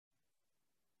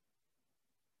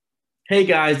Hey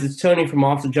guys, it's Tony from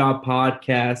Off the Job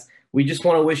Podcast. We just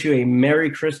want to wish you a Merry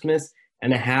Christmas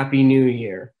and a Happy New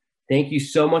Year. Thank you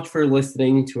so much for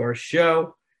listening to our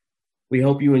show. We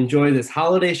hope you enjoy this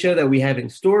holiday show that we have in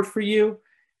store for you.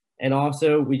 And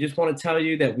also, we just want to tell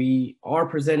you that we are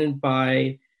presented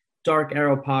by Dark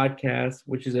Arrow Podcast,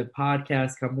 which is a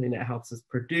podcast company that helps us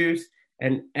produce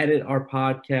and edit our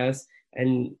podcasts.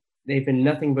 And they've been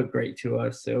nothing but great to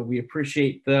us. So we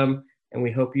appreciate them, and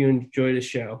we hope you enjoy the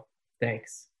show.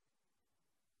 Thanks.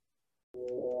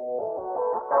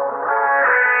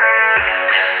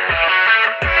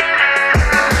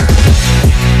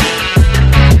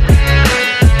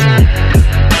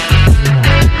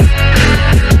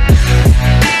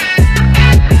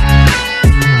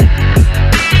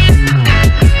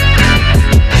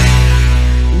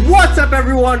 What's up,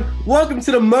 everyone? Welcome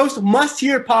to the most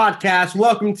must-hear podcast.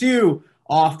 Welcome to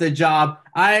Off the Job.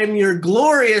 I am your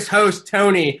glorious host,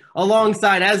 Tony.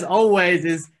 Alongside, as always,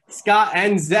 is Scott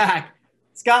and Zach.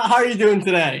 Scott, how are you doing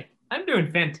today? I'm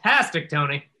doing fantastic,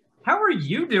 Tony. How are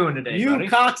you doing today, you buddy?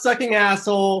 Cocksucking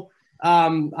asshole.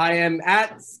 I am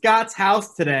at Scott's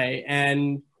house today,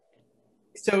 and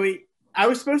so I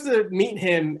was supposed to meet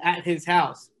him at his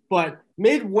house, but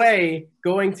midway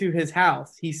going to his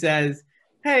house, he says,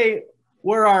 "Hey,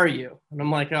 where are you?" And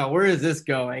I'm like, "Oh, where is this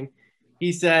going?"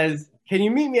 He says, "Can you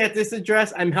meet me at this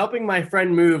address? I'm helping my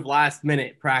friend move last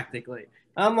minute, practically."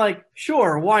 I'm like,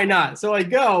 "Sure, why not?" So I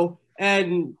go,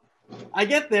 and I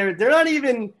get there.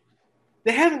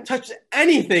 They haven't touched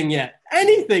anything yet.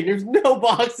 Anything. There's no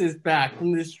boxes back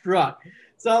from this truck.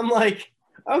 So I'm like,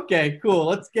 okay, cool.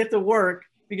 Let's get to work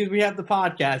because we have the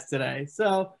podcast today.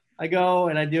 So I go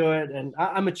and I do it, and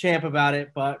I'm a champ about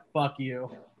it, but fuck you.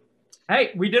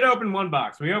 Hey, we did open one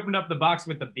box. We opened up the box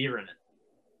with the beer in it.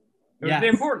 It was the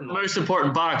important one. Most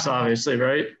important box, obviously,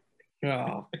 right?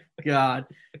 Oh, God.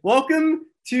 Welcome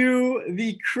to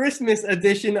the Christmas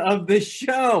edition of the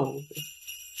show.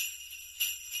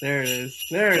 There it is.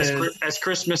 There it is. As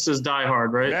Christmas is Die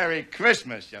Hard, right? Merry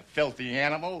Christmas, you filthy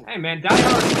animal. Hey, man, Die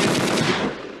Hard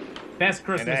is best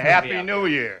Christmas And a movie Happy ever. New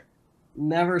Year.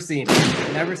 Never seen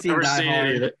it. Never seen Die Hard.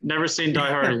 It either. Never seen Die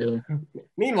Hard either.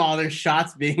 Meanwhile, there's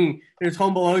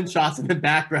Home Alone shots in the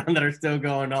background that are still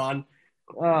going on.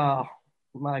 Oh,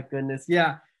 my goodness.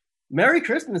 Yeah. Merry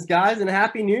Christmas, guys, and a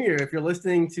Happy New Year if you're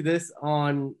listening to this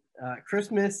on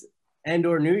Christmas and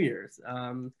or New Year's.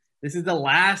 This is the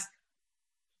last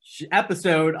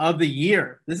episode of the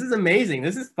year. This is amazing.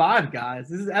 This is 5, guys.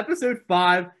 This is episode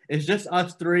 5. It's just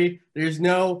us 3. There's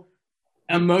no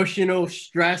emotional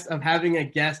stress of having a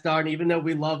guest on, even though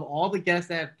we love all the guests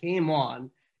that have came on.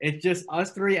 It's just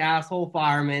us 3 asshole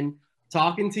firemen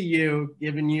talking to you,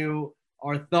 giving you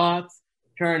our thoughts,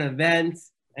 current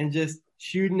events, and just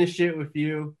shooting the shit with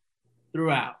you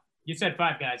throughout. You said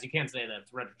 5 guys. You can't say that.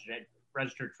 It's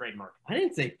registered trademark. I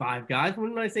didn't say 5 guys. When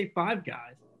did I say 5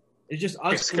 guys? It's just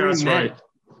us 3 Scott's men. right.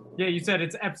 Yeah, you said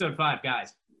it's episode 5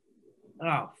 guys.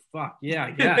 Oh, fuck. Yeah,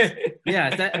 I guess. Yeah,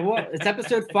 it's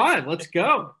episode 5. Let's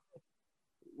go.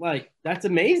 Like, that's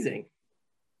amazing.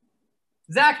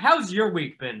 Zach, how's your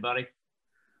week been, buddy?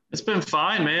 It's been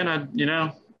fine, man.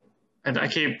 I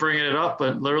keep bringing it up,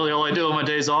 but literally all I do on my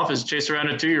days off is chase around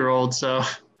a 2-year-old. So,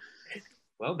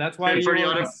 Well, that's why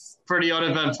pretty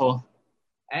uneventful.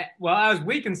 Well, as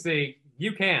we can see,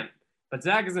 you can't. But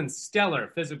Zach is in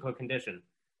stellar physical condition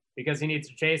because he needs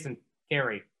to chase and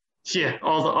carry. Yeah,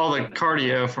 all the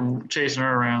cardio from chasing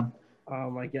her around. Oh,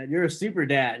 my God. You're a super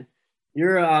dad.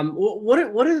 You're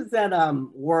what is that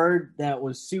word that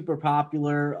was super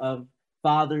popular of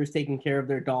fathers taking care of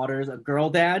their daughters? A girl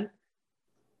dad?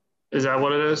 Is that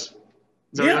what it is? Is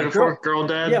that Yeah, what you're looking for? Girl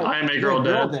dad? Yeah, I am a girl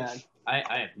dad.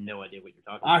 I have no idea what you're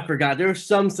talking I about. forgot. There was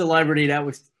some celebrity that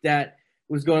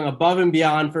was going above and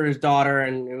beyond for his daughter,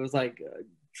 and it was like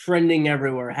trending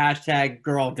everywhere. #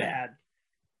 girl dad.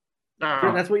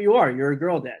 Oh, That's what you are. You're a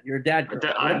girl dad. You're a dad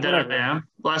girl. I Whatever. am.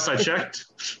 Last I checked.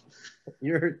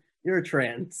 You're a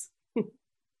trans.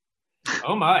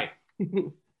 Oh my.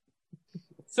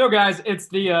 So guys,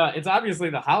 it's obviously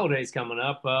the holidays coming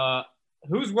up.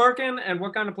 Who's working and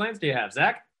what kind of plans do you have,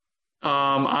 Zach?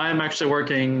 I'm actually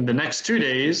working the next 2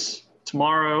 days,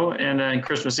 tomorrow and then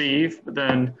Christmas Eve, but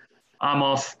then I'm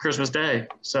off Christmas Day.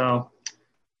 So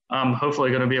I'm hopefully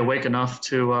going to be awake enough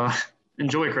to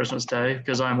enjoy Christmas Day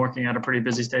because I'm working at a pretty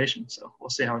busy station. So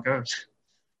we'll see how it goes.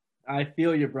 I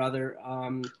feel you, brother.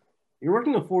 You're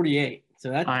working a 48, so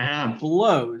that I am.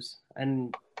 blows.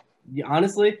 And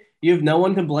honestly, you have no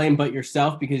one to blame but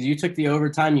yourself because you took the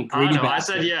overtime. You greedy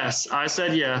bastard. I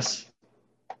said yes.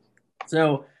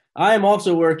 So I am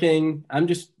also working. I'm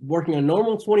just working a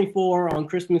normal 24 on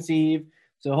Christmas Eve.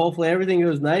 So hopefully everything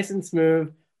goes nice and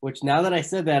smooth. which now that I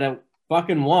said that, it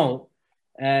fucking won't.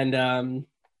 And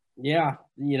yeah,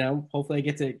 hopefully I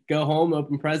get to go home,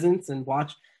 open presents, and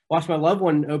watch my loved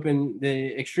one open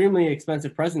the extremely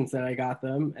expensive presents that I got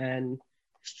them. And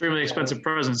extremely expensive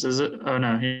presents, is it? Oh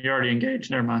no, you're already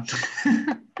engaged. Never mind.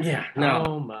 yeah, no.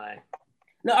 Oh my.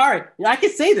 No, all right. I can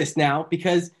say this now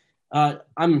because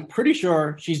I'm pretty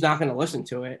sure she's not going to listen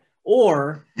to it,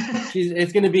 or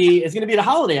it's going to be the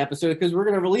holiday episode because we're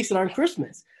going to release it on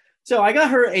Christmas. So I got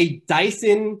her a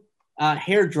Dyson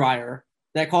hair dryer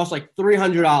that costs like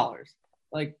 $300.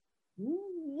 Like,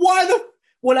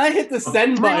 when I hit the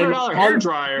send button $300 hair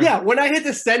dryer. Yeah, when I hit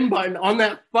the send button on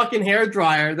that fucking hair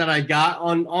dryer that I got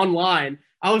online,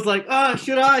 I was like, oh,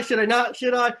 should I not?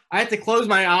 I had to close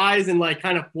my eyes and like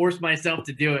kind of force myself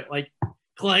to do it. Like,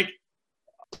 click.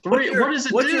 What does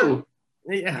it do?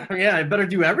 Yeah, I better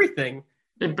do everything.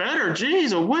 It better.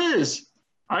 Jeez, a whiz.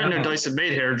 I didn't know Dyson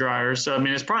made hair dryers, so I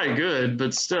mean, it's probably good,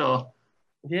 but still.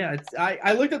 Yeah,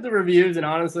 I looked at the reviews, and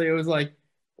honestly, it was like,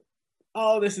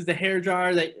 oh, this is the hair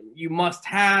dryer that you must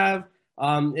have.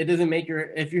 It doesn't make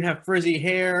if you have frizzy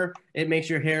hair, it makes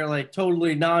your hair like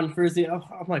totally non-frizzy. Oh,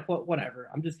 I'm like, whatever.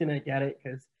 I'm just gonna get it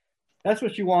because that's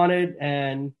what she wanted,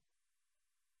 and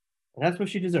that's what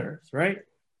she deserves, right?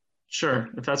 Sure,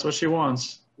 if that's what she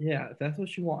wants. Yeah, if that's what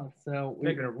she wants. So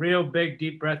taking a real big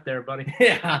deep breath there, buddy.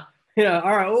 Yeah.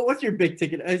 All right. Well, what's your big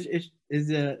ticket? Is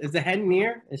the hen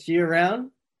near? Is she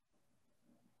around?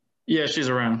 Yeah, she's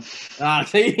around.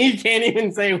 So you can't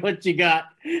even say what you got.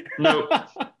 Nope.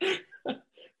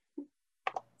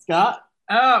 Scott?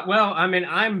 Well, I mean,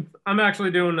 I'm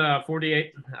actually doing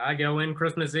 48. I go in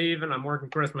Christmas Eve and I'm working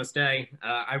Christmas Day.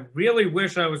 I really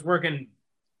wish I was working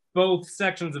both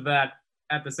sections of that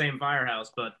at the same firehouse,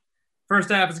 but first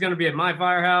half is going to be at my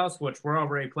firehouse, which we're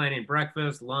already planning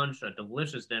breakfast, lunch, a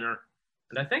delicious dinner,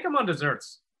 and I think I'm on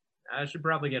desserts. I should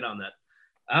probably get on that.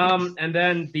 And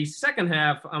then the second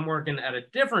half, I'm working at a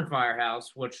different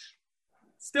firehouse, which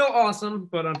still awesome,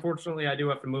 but unfortunately I do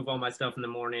have to move all my stuff in the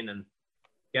morning and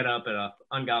get up at an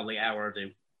ungodly hour to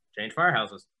change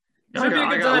firehouses. Should be a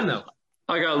good time, though.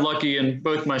 I got lucky, and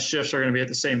both my shifts are going to be at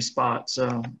the same spot,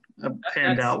 so it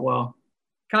panned out well.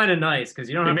 Kind of nice, because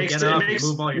you don't have to get up and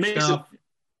move all your stuff.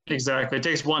 Exactly. It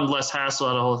takes one less hassle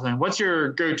out of the whole thing. What's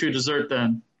your go-to dessert,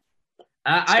 then?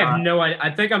 I have no idea.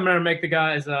 I think I'm going to make the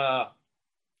guys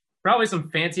probably some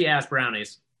fancy-ass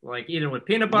brownies, like either with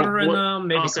peanut butter in them,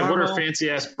 maybe caramel. What are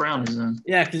fancy-ass brownies, then?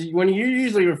 Yeah, because when you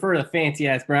usually refer to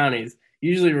fancy-ass brownies,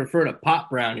 you usually refer to pot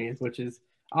brownies, which is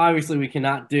obviously we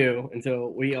cannot do until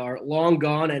we are long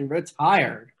gone and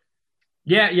retired.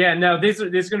 Yeah, no, these are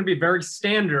going to be very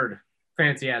standard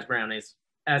fancy-ass brownies,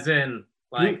 as in,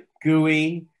 like...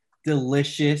 gooey,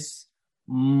 delicious,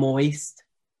 moist,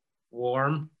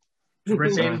 warm,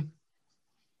 dripping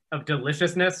of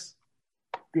deliciousness.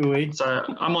 Gooey. So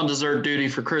I'm on dessert duty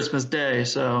for Christmas Day,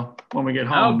 so when we get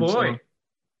home. Oh, boy. So.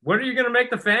 What are you going to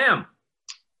make the fam?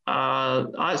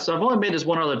 So I've only made this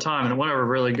one other time, and it went over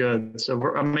really good. So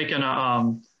I'm making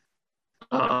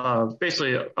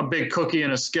basically a big cookie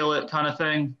in a skillet kind of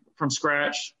thing from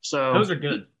scratch. So those are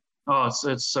good. Oh,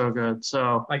 it's so good.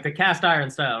 So like the cast iron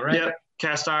style, right? Yep,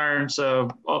 cast iron. So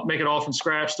I'll make it all from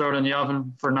scratch, throw it in the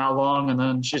oven for not long, and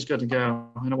then she's good to go.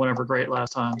 And it went over great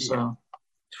last time. Yeah. So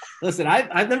listen,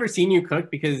 I've never seen you cook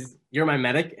because you're my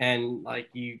medic and like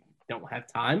you don't have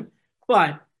time.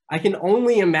 But I can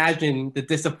only imagine the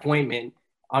disappointment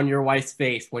on your wife's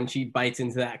face when she bites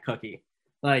into that cookie.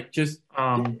 Like just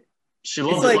she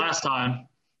loved it last time.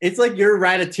 It's like you're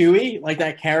Ratatouille, like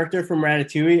that character from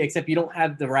Ratatouille, except you don't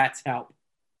have the rat's help.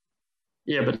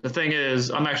 Yeah, but the thing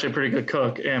is, I'm actually a pretty good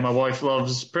cook, and my wife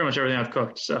loves pretty much everything I've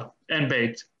cooked, and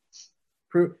baked.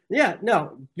 Yeah,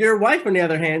 no. Your wife, on the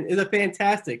other hand, is a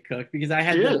fantastic cook because I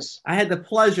had the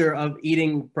pleasure of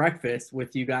eating breakfast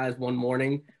with you guys one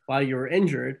morning while you were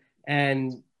injured,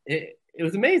 and it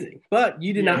was amazing. But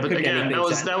you did not cook anything.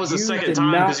 That was the second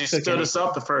time because you stood us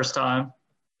up the first time.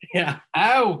 Yeah.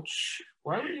 Ouch.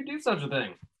 Why would you do such a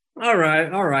thing? All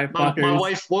right. My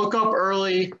wife woke up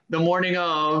early the morning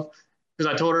of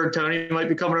because I told her Tony might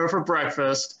be coming over for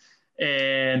breakfast,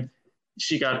 and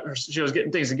she was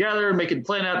getting things together,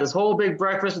 planning out this whole big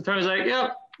breakfast, and Tony's like,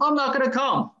 "Yep, I'm not gonna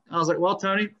come." I was like, "Well,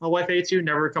 Tony, my wife hates you.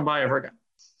 Never come by ever again."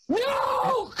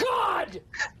 No, God!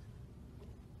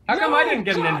 How come I didn't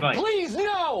get an invite? Please,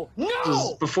 no! This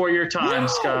is before your time,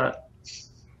 Scott.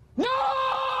 No!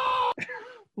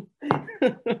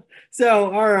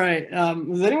 So, all right.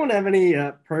 Does anyone have any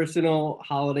personal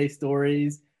holiday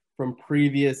stories from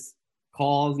previous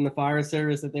calls in the fire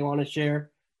service that they want to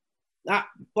share?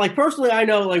 Like personally, I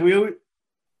know like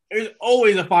there's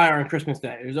always a fire on Christmas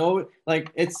Day. There's always like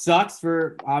it sucks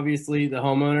for obviously the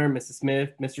homeowner, Mrs. Smith,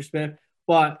 Mr. Smith,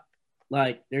 but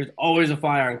like there's always a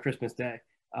fire on Christmas Day.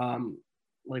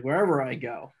 Like wherever I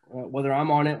go, whether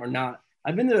I'm on it or not.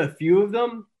 I've been to a few of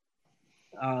them.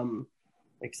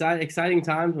 Exciting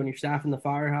times when you're staffing the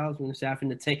firehouse, when you're staffing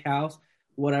the tick house,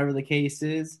 whatever the case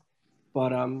is.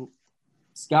 But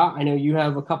Scott, I know you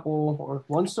have a couple or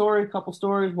one story you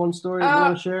want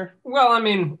to share. Well, I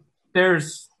mean,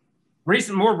 there's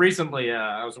more recently,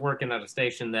 I was working at a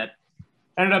station that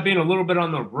ended up being a little bit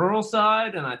on the rural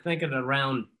side, and I think at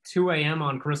around 2 a.m.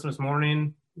 on Christmas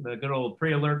morning, the good old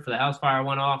pre-alert for the house fire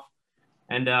went off,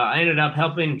 and I ended up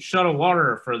helping shuttle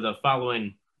water for the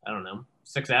following,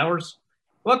 6 hours.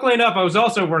 Luckily enough, I was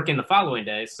also working the following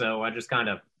day, so I just kind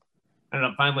of ended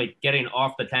up finally getting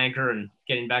off the tanker and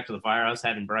getting back to the firehouse,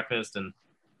 having breakfast, and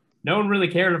no one really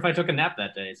cared if I took a nap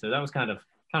that day, so that was kind of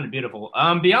beautiful.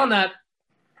 Beyond that,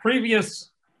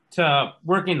 previous to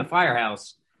working the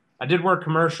firehouse, I did work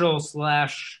commercial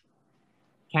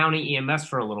 / county EMS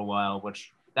for a little while,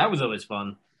 which that was always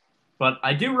fun. But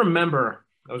I do remember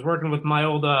I was working with my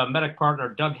old medic partner,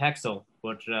 Doug Hexel,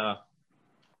 which, I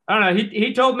don't know,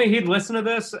 he told me he'd listen to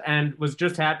this and was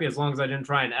just happy as long as I didn't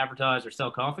try and advertise or sell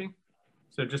coffee.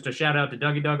 So just a shout out to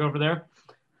Dougie Doug over there.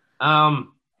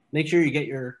 Make sure you get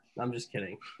I'm just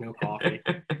kidding. No coffee.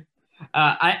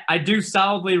 I do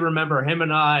solidly remember him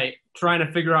and I trying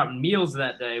to figure out meals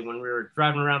that day when we were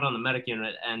driving around on the medic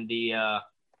unit, and the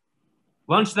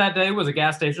lunch that day was a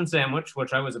gas station sandwich,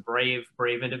 which I was a brave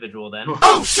individual then.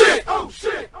 Oh shit!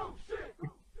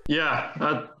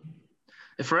 Yeah.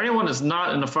 If for anyone that's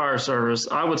not in the fire service,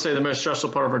 I would say the most stressful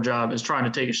part of our job is trying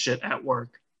to take a shit at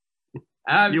work.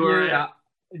 You're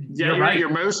right. You're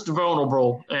most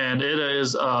vulnerable, and it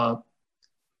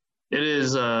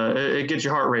gets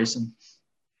your heart racing.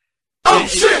 Oh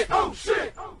shit!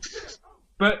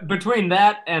 But between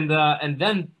that and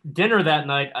then dinner that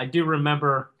night, I do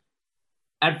remember.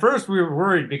 At first, we were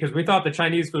worried because we thought the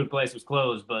Chinese food place was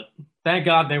closed, but thank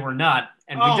God they were not,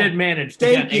 and we did manage to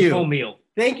get a full meal.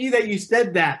 Thank you that you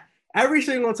said that. Every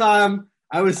single time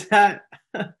I was at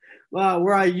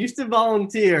where I used to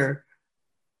volunteer,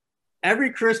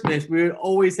 every Christmas we would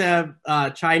always have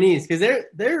Chinese because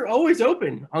they're always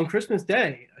open on Christmas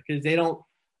Day because they don't.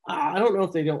 I don't know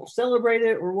if they don't celebrate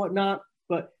it or whatnot,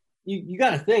 but you got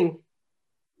to think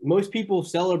most people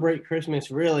celebrate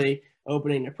Christmas really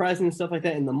opening their presents, stuff like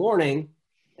that in the morning,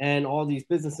 and all these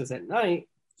businesses at night,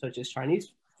 such as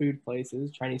Chinese food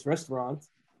places, Chinese restaurants,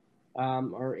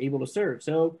 are able to serve.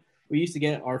 So we used to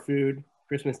get our food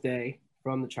Christmas Day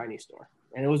from the Chinese store,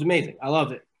 and it was amazing. I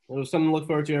loved it. It was something to look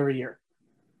forward to every year.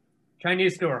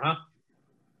 Chinese store, huh?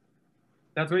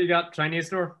 That's what you got, Chinese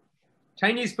store?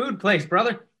 Chinese food place,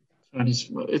 brother.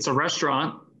 It's a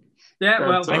restaurant. Yeah,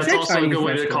 well, that's also Chinese a good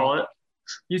way to call it.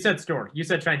 You said store. You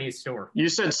said Chinese store. You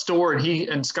said store,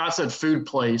 and Scott said food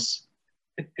place.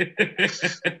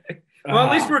 Well,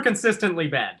 at least we're consistently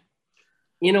bad.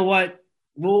 You know what?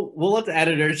 We'll let the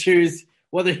editor choose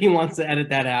whether he wants to edit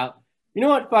that out. You know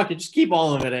what? Fuck it. Just keep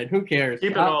all of it in. Who cares?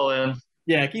 Keep it all in.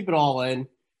 Yeah, keep it all in.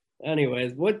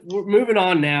 Anyways, we're moving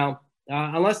on now.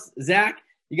 Unless, Zach,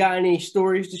 you got any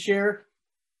stories to share?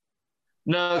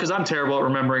 No, because I'm terrible at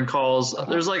remembering calls.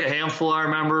 There's like a handful I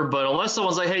remember, but unless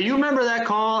someone's like, hey, you remember that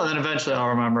call? And then eventually I'll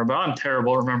remember, but I'm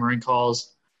terrible at remembering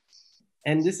calls.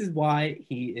 And this is why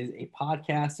he is a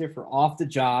podcaster for Off the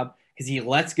Job, because he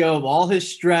lets go of all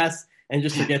his stress and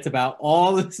just forgets about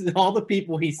all the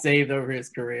people he saved over his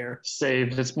career.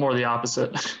 Saved. It's more the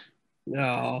opposite.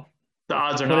 No. The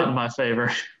odds are not in my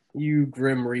favor. You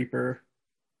Grim Reaper.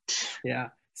 Yeah.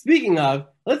 Speaking of,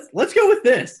 let's go with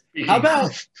this. How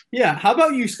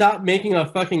about you stop making a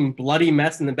fucking bloody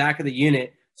mess in the back of the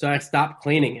unit so I stop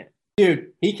cleaning it?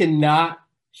 Dude, he cannot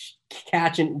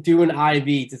catch and do an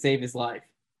IV to save his life.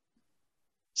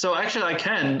 So actually I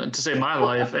can to save my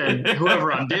life and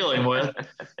whoever I'm dealing with,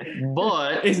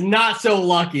 but is not so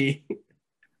lucky.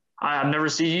 I've never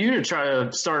seen you to try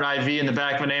to start an IV in the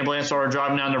back of an ambulance or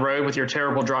driving down the road with your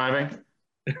terrible driving.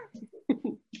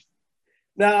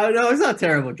 No, it's not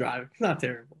terrible driving. It's not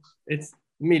terrible. It's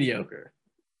mediocre.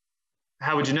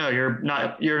 How would you know? You're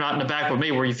not in the back with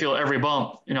me where you feel every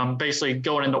bump. You know, I'm basically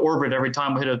going into orbit every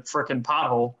time we hit a freaking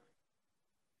pothole.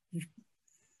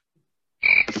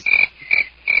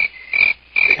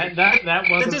 That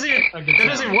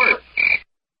doesn't work.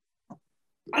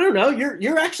 I don't know.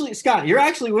 You're actually, Scott, you're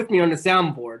actually with me on the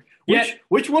soundboard.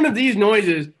 Which one of these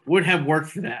noises would have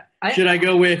worked for that? Should I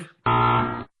go with?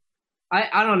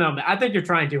 I don't know, man. I think you're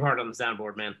trying too hard on the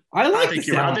soundboard, man. I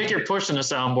think you're pushing the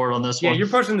soundboard on this one. Yeah, you're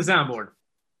pushing the soundboard.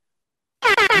 No,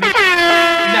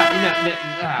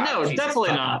 Jesus definitely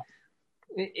fuck. not.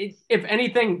 If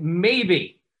anything,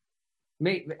 maybe.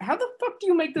 How the fuck do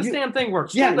you make this damn thing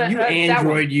work? Yeah, Still, you that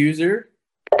Android user.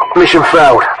 Mission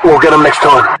failed. We'll get them next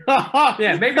time.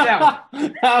 Yeah, maybe that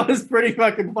one. That was pretty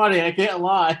fucking funny. I can't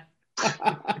lie.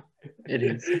 It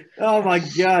is. Oh my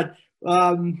god.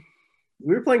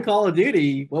 We were playing Call of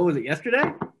Duty. What was it?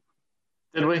 Yesterday?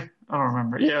 Did we? I don't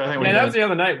remember. Yeah, I think we that did. was the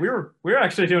other night. We were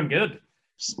actually doing good.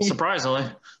 Surprisingly.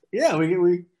 Yeah,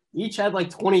 we each had like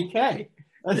 20K.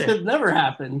 That never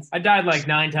happens. I died like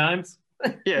 9 times.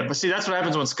 Yeah, but see, that's what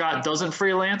happens when Scott doesn't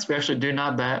freelance. We actually do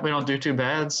not bad. We don't do too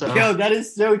bad. So Yo, that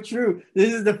is so true.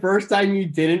 This is the first time you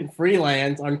didn't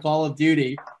freelance on Call of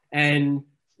Duty, and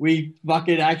we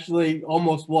fucking actually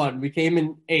almost won. We came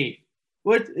in 8th.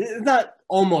 Which is not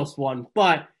almost won,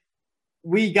 but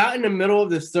we got in the middle of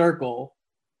the circle,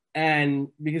 and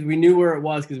because we knew where it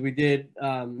was because we did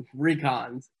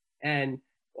recons, and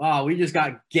wow, we just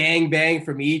got gang banged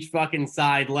from each fucking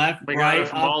side, left, we right, got it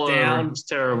from all up, over. down. It was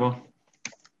terrible.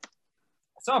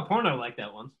 I saw a porno like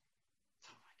that once.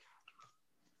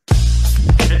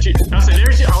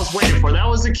 I was waiting for that.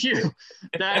 Was the cue.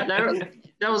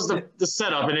 That was the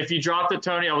setup. And if you dropped it,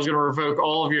 Tony, I was going to revoke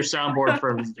all of your soundboard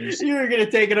privileges. You were gonna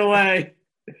take it away.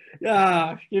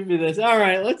 Give me this. All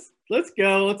right, let's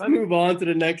go. Let's move on to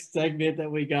the next segment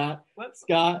that we got.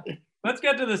 Scott. Let's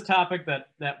get to this topic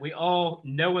that we all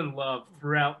know and love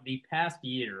throughout the past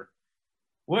year,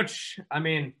 which I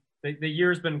mean, the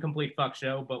year's been a complete fuck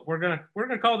show, but we're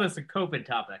gonna call this a COVID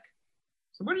topic.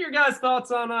 So, what are your guys' thoughts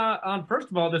on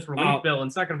first of all this relief bill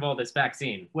and second of all this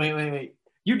vaccine? Wait.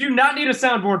 You do not need a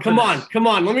soundboard. Come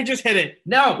on. Let me just hit it.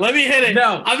 No, let me hit it.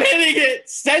 No, I'm hitting it.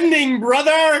 Sending,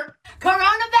 brother.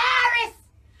 Coronavirus.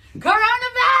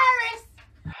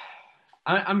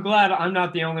 I'm glad I'm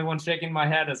not the only one shaking my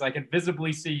head, as I can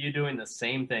visibly see you doing the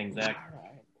same thing, Zach.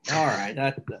 All right.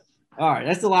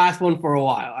 That's the last one for a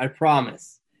while. I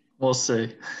promise. We'll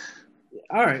see.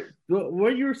 All right.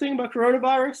 What you were saying about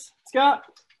coronavirus, Scott?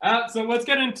 So let's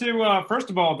get into, first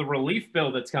of all, the relief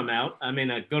bill that's come out. I mean,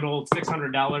 a good old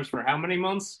 $600 for how many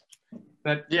months?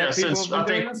 Since I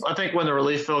think when the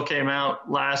relief bill came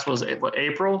out last was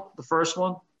April, the first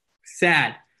one.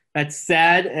 Sad. That's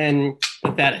sad and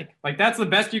pathetic. Like, that's the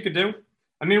best you could do.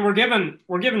 I mean, we're giving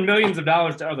millions of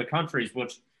dollars to other countries,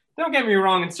 which, don't get me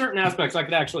wrong, in certain aspects I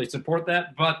could actually support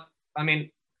that. But I mean,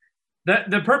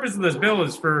 the purpose of this bill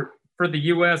is for the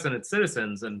U.S. and its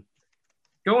citizens. And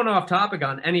going off topic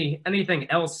on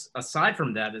anything else aside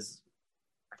from that is,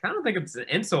 I kind of think it's an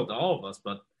insult to all of us.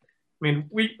 But I mean,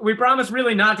 we promise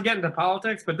really not to get into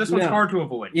politics, but this one's hard to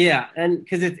avoid. Yeah, and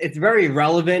because it's very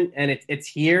relevant and it's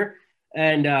here.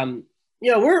 And,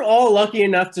 we're all lucky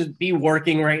enough to be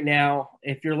working right now.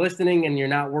 If you're listening and you're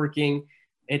not working,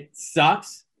 it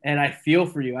sucks. And I feel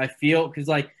for you. I feel because,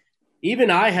 like,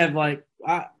 even I have, like,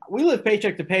 we live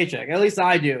paycheck to paycheck. At least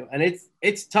I do. And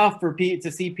it's tough for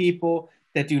to see people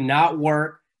that do not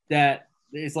work, that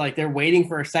is like they're waiting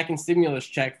for a second stimulus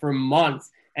check for months.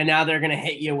 And now they're going to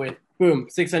hit you with, boom,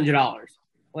 $600.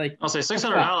 Like, I'll say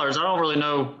 $600. I don't really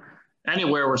know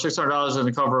anywhere where $600 is going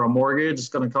to cover a mortgage. It's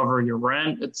going to cover your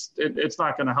rent. It's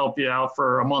not going to help you out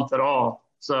for a month at all.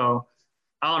 So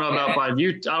I don't know about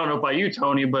you,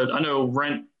 Tony, but I know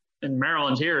rent in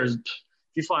Maryland here is, if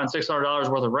you find $600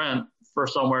 worth of rent for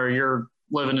somewhere, you're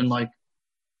living in like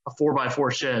a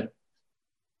 4x4 shed.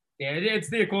 Yeah, it's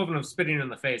the equivalent of spitting in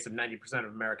the face of 90% of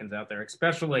Americans out there,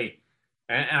 especially,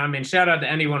 and I mean, shout out to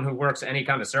anyone who works any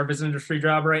kind of service industry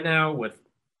job right now with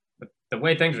the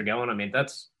way things are going. I mean,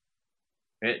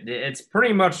 it's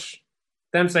pretty much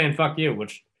them saying fuck you,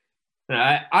 which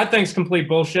I think is complete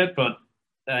bullshit, but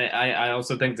I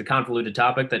also think it's a convoluted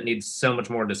topic that needs so much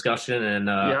more discussion and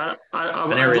an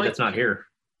area that's not here.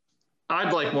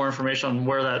 I'd like more information on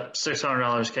where that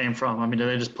 $600 came from. I mean, did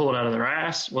they just pull it out of their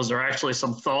ass? Was there actually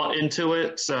some thought into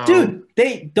it? So, dude,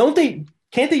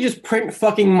 can't they just print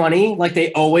fucking money like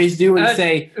they always do and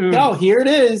say, oh, here it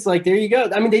is. Like, there you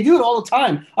go. I mean, they do it all the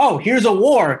time. Oh, here's a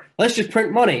war. Let's just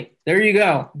print money. There you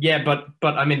go. Yeah, but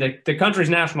I mean, the country's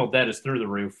national debt is through the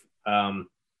roof.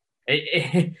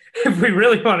 If we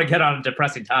really want to get on a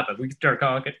depressing topic, we can start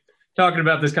talking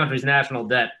about this country's national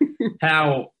debt,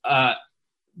 how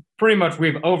pretty much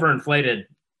we've overinflated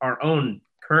our own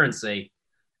currency.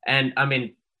 And I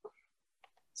mean,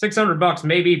 $600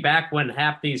 maybe back when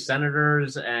half these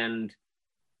senators and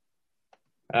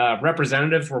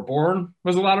representatives were born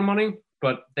was a lot of money,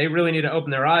 but they really need to open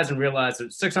their eyes and realize that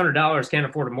 $600 can't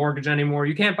afford a mortgage anymore.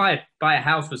 You can't buy a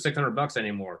house with $600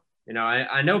 anymore. You know,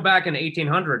 I know back in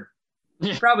 1800,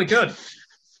 you probably could.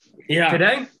 Yeah.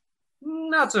 Today,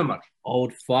 not so much.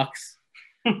 Old fucks.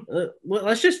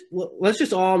 let's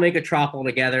just all make a tropical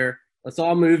together. Let's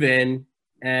all move in,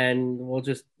 and we'll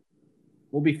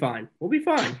be fine. We'll be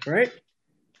fine, right?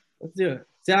 Let's do it.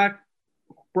 Zach,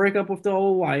 break up with the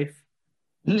old wife.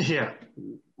 Yeah.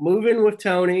 Move in with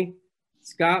Tony.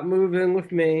 Scott, move in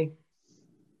with me.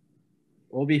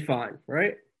 We'll be fine,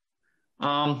 right?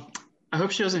 I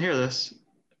hope she doesn't hear this.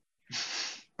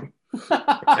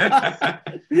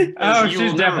 Oh, You she's will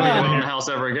never be definitely alone in here. the house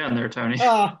ever again, there, Tony.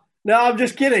 No, I'm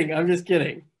just kidding.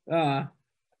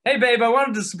 Hey, babe, I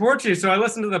wanted to support you, so I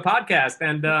listened to the podcast,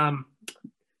 and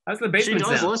how's the She basement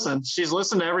does sound? listen. She's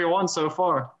listened to every one so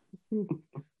far.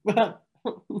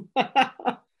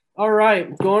 All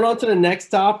right, going on to the next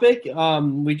topic.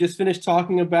 We just finished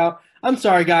talking about. I'm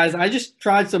sorry, guys. I just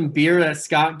tried some beer that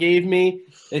Scott gave me.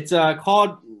 It's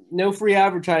called no free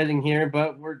advertising here,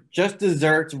 but we're just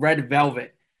desserts. Red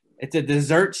Velvet. It's a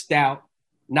dessert stout,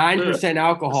 9%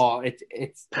 alcohol.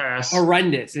 It's Pass.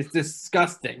 horrendous. It's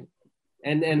disgusting,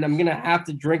 and I'm gonna have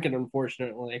to drink it,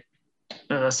 unfortunately.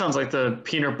 That sounds like the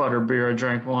peanut butter beer I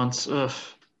drank once. Ugh.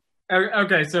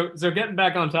 Okay, so getting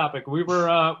back on topic, we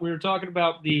were talking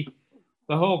about the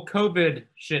whole COVID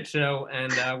shit show,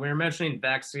 and we were mentioning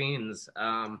vaccines.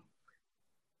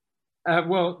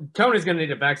 Well, Tony's gonna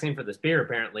need a vaccine for this beer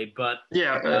apparently, but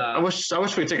Yeah, I wish we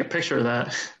could take a picture of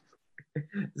that.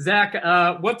 Zach,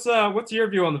 what's your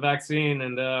view on the vaccine,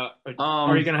 and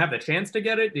are you gonna have the chance to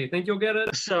get it? Do you think you'll get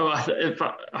it? So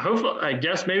I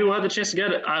guess maybe we'll have the chance to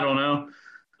get it. I don't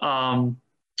know.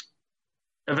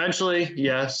 Eventually,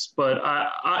 yes, but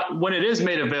I when it is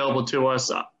made available to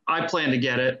us, I plan to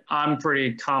get it. I'm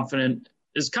pretty confident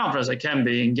as I can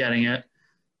be in getting it.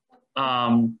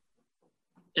 And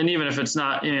even if it's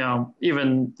not,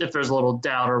 even if there's a little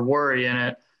doubt or worry in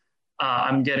it,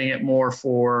 I'm getting it more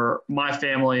for my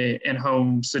family and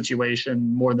home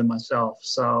situation more than myself.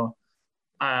 So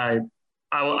I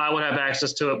would have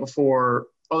access to it before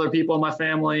other people in my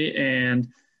family. And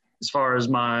as far as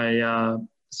my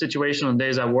situation on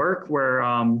days I work where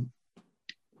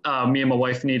me and my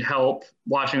wife need help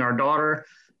watching our daughter,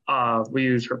 we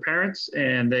use her parents,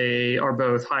 and they are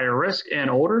both higher risk and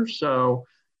older. So,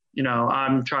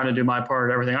 I'm trying to do my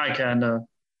part, everything I can to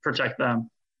protect them.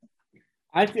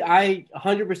 I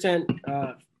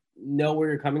 100% know where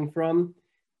you're coming from.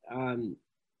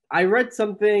 I read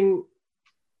something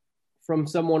from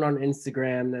someone on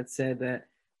Instagram that said that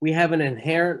we have an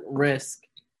inherent risk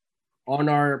on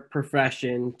our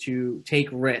profession to take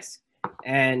risk.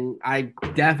 And I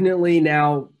definitely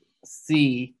now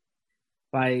see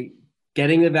by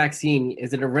getting the vaccine,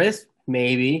 is it a risk?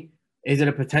 Maybe. Is it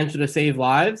a potential to save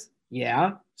lives?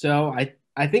 Yeah. So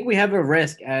I think we have a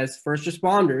risk as first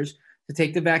responders to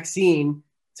take the vaccine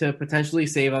to potentially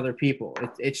save other people.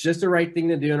 It's just the right thing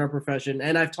to do in our profession.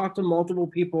 And I've talked to multiple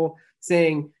people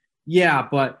saying, yeah,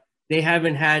 but they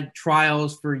haven't had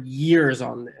trials for years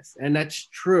on this. And that's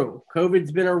true.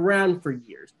 COVID's been around for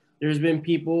years. There's been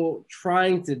people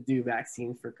trying to do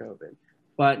vaccines for COVID.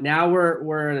 But now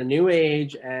we're in a new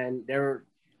age, and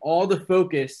all the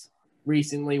focus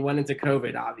recently went into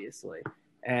COVID, obviously.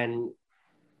 And,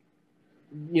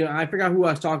 I forgot who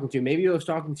I was talking to. Maybe I was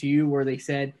talking to you, where they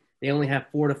said they only have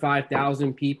 4,000 to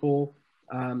 5,000 people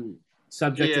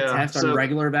subject to test on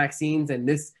regular vaccines. And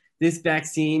this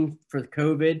vaccine for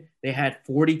COVID, they had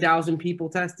 40,000 people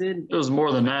tested. It was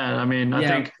more than that. I mean, I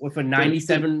think with a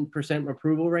 97%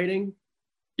 approval rating.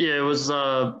 Yeah, it was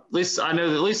at least I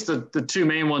know at least the two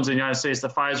main ones in the United States, the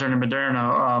Pfizer and the Moderna.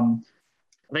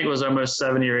 I think it was almost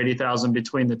 70 or 80,000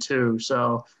 between the two.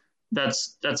 So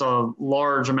that's a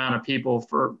large amount of people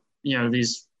for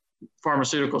these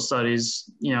pharmaceutical studies.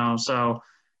 So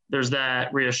there's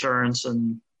that reassurance,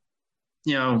 and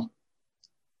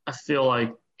I feel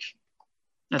like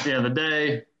at the end of the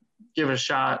day, give it a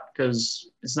shot, because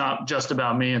it's not just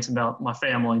about me; it's about my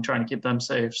family, trying to keep them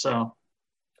safe. So.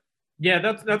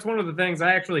 Yeah, that's one of the things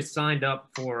I actually signed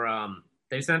up for.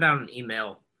 They sent out an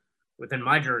email within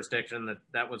my jurisdiction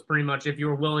that was pretty much, if you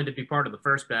were willing to be part of the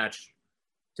first batch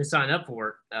to sign up for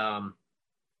it.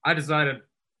 I decided,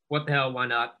 what the hell, why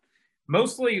not?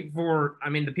 Mostly for,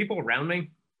 the people around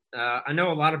me. I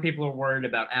know a lot of people are worried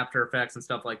about after effects and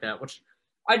stuff like that, which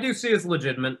I do see as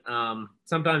legitimate.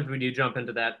 Sometimes we do jump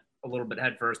into that a little bit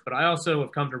head first, but I also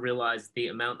have come to realize the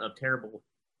amount of terrible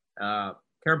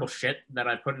shit that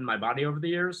I've put in my body over the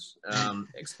years.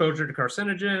 Exposure to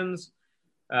carcinogens,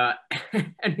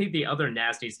 any of the other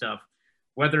nasty stuff,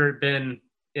 whether it been,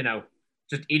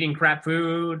 just eating crap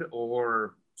food,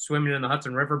 or swimming in the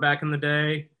Hudson River back in the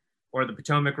day, or the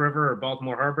Potomac River, or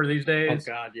Baltimore Harbor these days.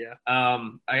 Oh God, yeah.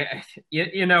 I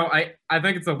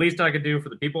think it's the least I could do for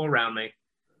the people around me.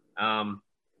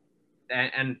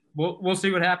 and we'll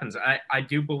see what happens. I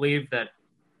do believe that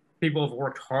people have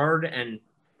worked hard and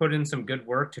put in some good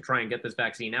work to try and get this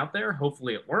vaccine out there.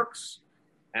 Hopefully it works,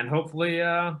 and hopefully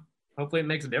it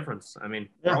makes a difference. I mean,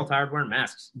 we're all tired of wearing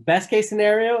masks. Best case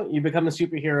scenario, you become a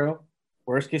superhero.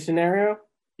 Worst case scenario,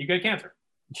 You get cancer.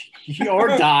 or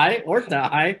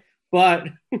die. But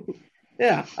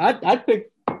yeah, I'd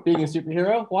pick being a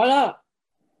superhero. Why not?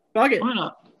 Fuck it. Why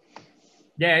not?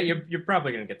 Yeah, you're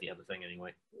probably gonna get the other thing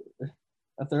anyway.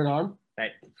 A third arm.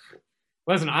 Hey,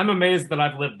 listen, I'm amazed that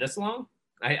I've lived this long.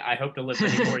 I hope to live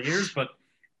many more years, but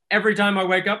every time I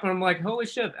wake up and I'm like, holy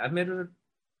shit, I've made it.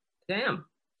 Damn.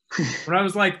 When I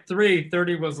was like 30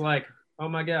 was like, oh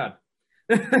my God.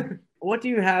 What do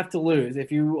you have to lose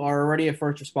if you are already a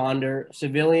first responder?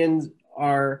 Civilians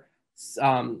are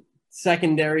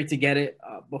secondary to get it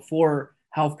before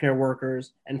healthcare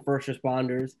workers and first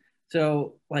responders.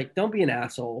 So, like, don't be an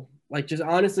asshole. Like, just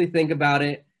honestly think about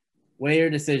it. Weigh your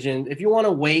decisions. If you want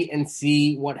to wait and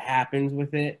see what happens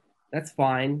with it, that's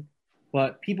fine.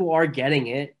 But people are getting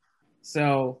it.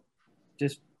 So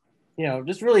just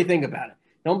really think about it.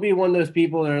 Don't be one of those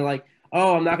people that are like,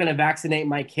 oh, I'm not going to vaccinate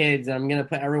my kids. I'm going to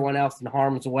put everyone else in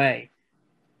harm's way.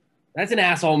 That's an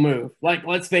asshole move. Like,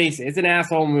 let's face it. It's an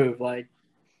asshole move. Like,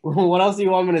 what else do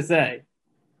you want me to say?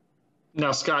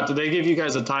 Now, Scott, did they give you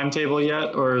guys a timetable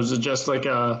yet, or is it just like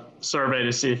a survey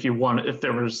to see if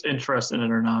there was interest in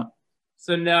it or not?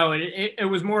 So no, it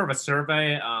was more of a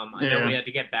survey. I know Yeah. we had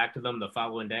to get back to them the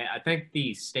following day. I think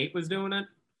the state was doing it.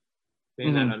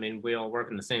 Being that, I mean, we all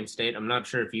work in the same state. I'm not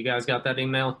sure if you guys got that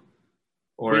email.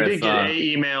 Or We if, did get an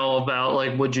email about,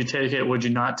 like, would you take it, would you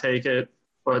not take it?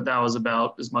 But that was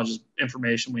about as much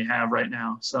information we have right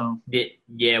now. So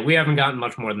yeah, we haven't gotten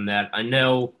much more than that. I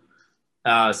know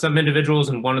some individuals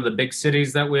in one of the big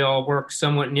cities that we all work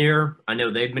somewhat near, I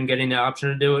know they've been getting the option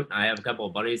to do it. I have a couple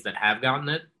of buddies that have gotten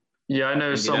it. yeah, I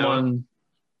know someone.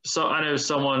 So I know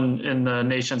someone in the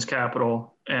nation's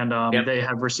capital, and they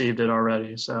have received it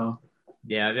already. So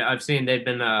yeah, I've seen they've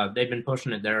been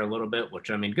pushing it there a little bit,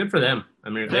 which, I mean, good for them. I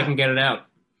mean, if they can get it out,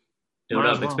 do it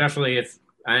up. Especially if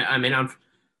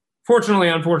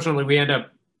unfortunately, we end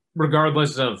up,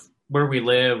 regardless of where we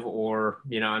live, or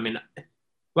I mean,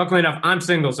 luckily enough, I'm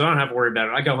single, so I don't have to worry about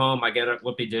it. I go home, I get it,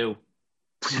 whoop-de-doo.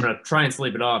 I'm gonna try and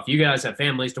sleep it off. You guys have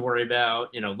families to worry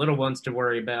about, little ones to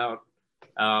worry about.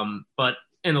 But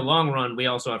in the long run, we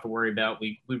also have to worry about,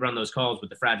 we run those calls with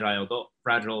the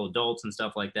fragile adults and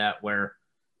stuff like that, where,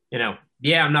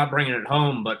 I'm not bringing it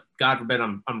home, but God forbid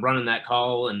I'm running that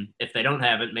call, and if they don't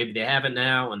have it, maybe they have it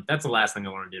now, and that's the last thing I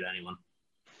want to do to anyone.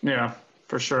 Yeah,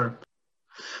 for sure.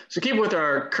 So keep with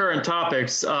our current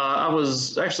topics. I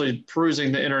was actually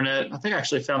perusing the internet. I think I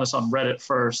actually found this on Reddit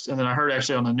first, and then I heard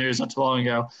actually on the news not too long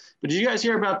ago. But did you guys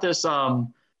hear about this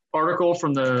article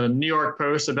from the New York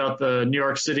Post about the New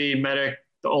York City medic,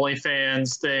 the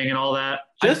OnlyFans thing and all that?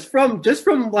 Just from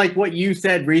like what you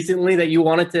said recently, that you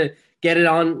wanted to get it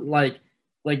on, like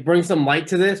bring some light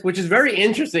to this, which is very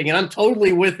interesting, and I'm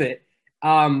totally with it.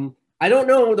 I don't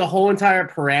know the whole entire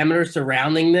parameters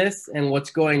surrounding this and what's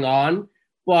going on,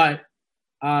 but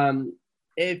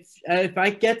if I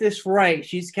get this right,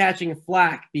 she's catching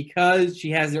flack because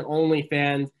she has her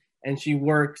OnlyFans and she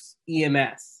works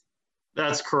EMS.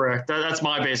 That's correct. That's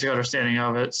my basic understanding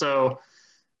of it. So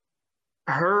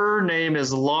her name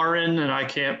is Lauren, and I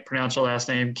can't pronounce her last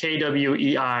name,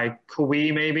 Kwei,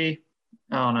 Kwei maybe?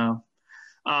 I don't know.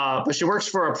 But she works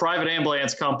for a private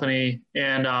ambulance company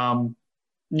in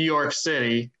New York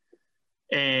City,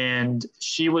 and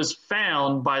she was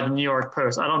found by the New York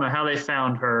Post. I don't know how they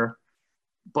found her,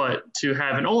 but to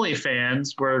have an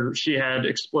OnlyFans where she had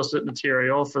explicit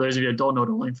material, for those of you that don't know what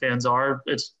OnlyFans are,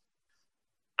 it's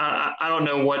I don't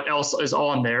know what else is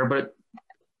on there, but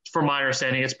from my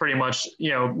understanding, it's pretty much,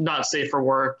 not safe for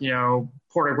work,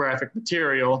 pornographic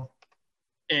material.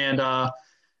 And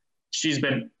she's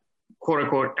been, quote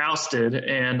unquote, ousted.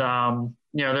 And,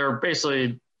 they're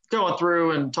basically going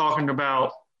through and talking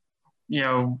about,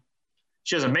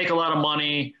 she doesn't make a lot of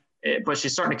money, but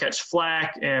she's starting to catch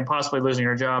flack and possibly losing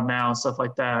her job now and stuff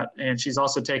like that. And she's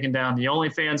also taken down the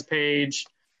OnlyFans page.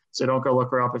 So don't go look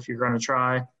her up if you're going to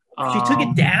try. She took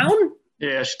it down?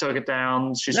 Yeah, she took it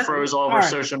down. She's froze all of her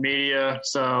social media.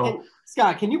 So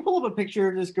Scott, can you pull up a picture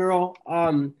of this girl?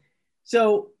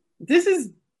 So this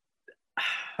is,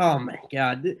 oh my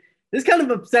God, this kind of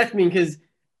upsets me because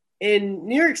in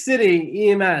New York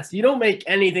City EMS, you don't make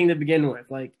anything to begin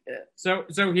with. Like, so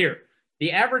here,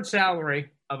 the average salary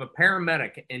of a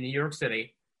paramedic in New York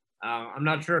City, I'm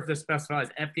not sure if this specifies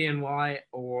FDNY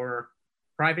or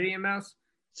private EMS.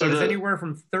 So it's anywhere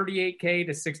from $38K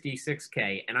to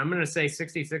 $66K, and I'm going to say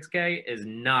 $66K is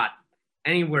not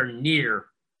anywhere near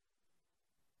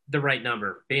the right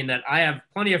number, being that I have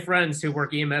plenty of friends who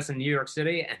work EMS in New York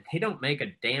City and they don't make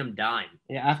a damn dime.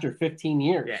 Yeah, after 15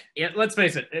 years. Yeah, let's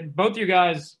face it, both you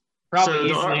guys probably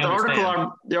So easily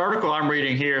understand. the article I'm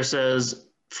reading here says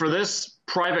for this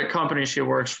private company she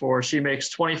works for, she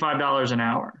makes $25 an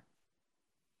hour.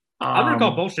 I'm going to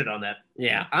call bullshit on that.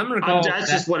 Yeah. I'm going to call that's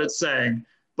just what it's saying.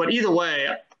 But either way,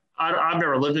 I've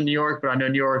never lived in New York, but I know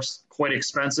New York's quite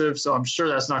expensive, so I'm sure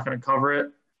that's not going to cover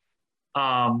it.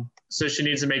 So she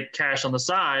needs to make cash on the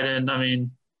side. And I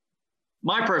mean,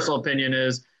 my personal opinion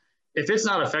is if it's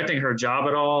not affecting her job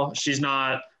at all, she's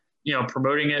not,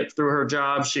 promoting it through her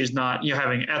job. She's not,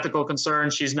 having ethical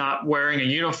concerns. She's not wearing a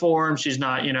uniform. She's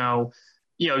not, using.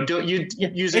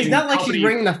 It's not like she's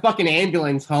bringing the fucking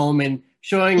ambulance home and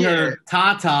showing her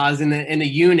tatas in the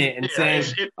unit and saying,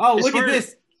 look at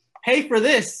this. Pay for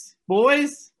this,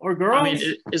 boys or girls. I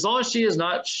mean, as long as she is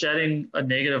not shedding a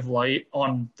negative light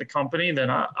on the company, then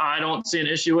I don't see an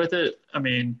issue with it. I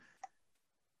mean,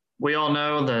 we all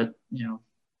know that,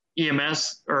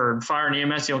 EMS or fire and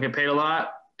EMS, you don't get paid a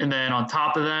lot. And then on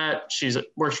top of that, she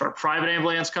works for a private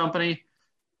ambulance company.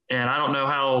 And I don't know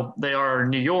how they are in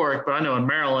New York, but I know in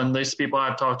Maryland, these people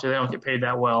I've talked to, they don't get paid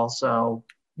that well. So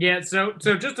yeah, so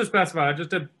just to specify, I just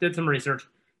did some research.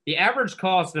 The average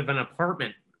cost of an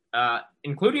apartment,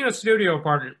 including a studio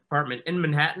apartment in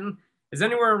Manhattan, is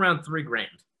anywhere around $3,000.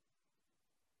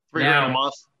 $3,000 a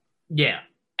month. Yeah,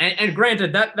 and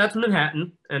granted that's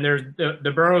Manhattan, and there's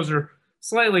the boroughs are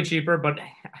slightly cheaper, but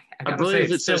I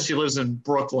believe it says she lives in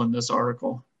Brooklyn. This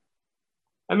article.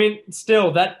 I mean,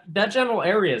 still that general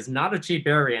area is not a cheap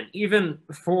area, and even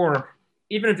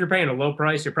if you're paying a low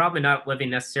price, you're probably not living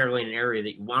necessarily in an area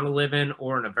that you want to live in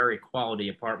or in a very quality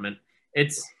apartment.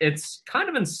 It's kind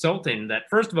of insulting that,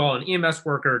 first of all, an EMS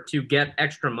worker to get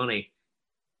extra money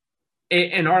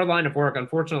in our line of work,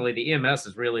 unfortunately, the EMS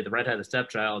is really the redheaded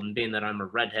stepchild, and being that I'm a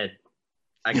redhead,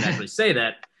 I can actually say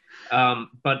that.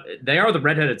 But they are the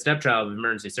redheaded stepchild of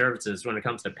emergency services when it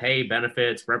comes to pay,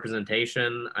 benefits,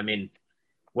 representation. I mean,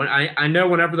 when I know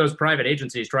whenever those private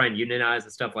agencies try and unionize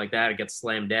and stuff like that, it gets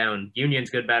slammed down. Unions,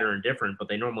 good, bad, or indifferent, but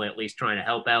they normally at least trying to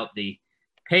help out the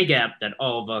pay gap that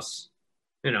all of us,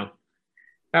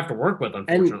 have to work with,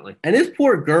 unfortunately. And this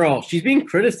poor girl, she's being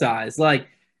criticized. Like,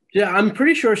 I'm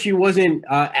pretty sure she wasn't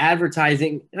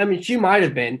advertising. I mean, she might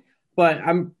have been, but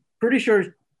I'm pretty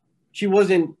sure she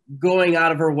wasn't going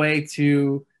out of her way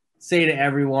to say to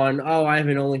everyone, oh, I have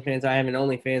an OnlyFans, I have an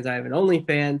OnlyFans, I have an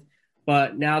OnlyFans.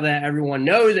 But now that everyone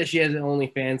knows that she has an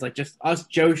OnlyFans, like just us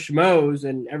Joe Schmoes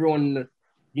and everyone in the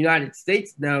United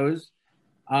States knows,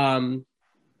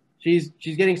 she's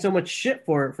getting so much shit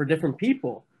for different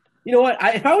people. You know what?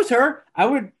 If I was her, I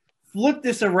would flip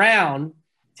this around,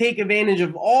 take advantage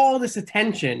of all this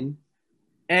attention,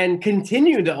 and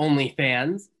continue the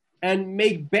OnlyFans and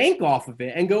make bank off of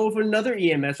it and go with another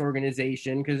EMS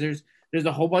organization, because there's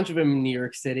a whole bunch of them in New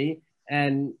York City,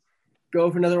 and go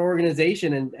with another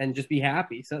organization and just be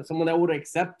happy. So someone that would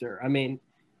accept her. I mean,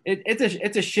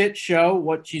 it's a shit show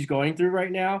what she's going through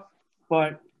right now,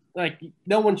 but like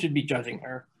no one should be judging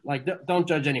her. Like don't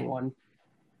judge anyone,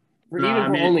 for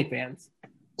OnlyFans.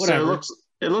 Whatever. So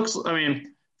it looks. I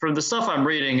mean, from the stuff I'm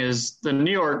reading, is the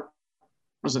New York.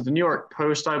 Was it the New York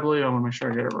Post? I believe. I want to make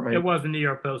sure I get it right. It was the New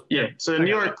York Post. Yeah. So the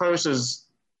New York Post is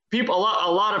people.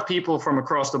 A lot of people from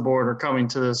across the board are coming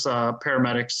to this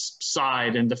paramedics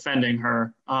side and defending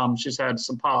her. She's had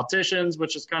some politicians,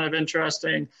 which is kind of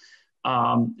interesting,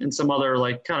 and some other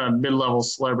like kind of mid-level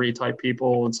celebrity type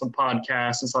people and some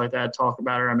podcasts and stuff like that talk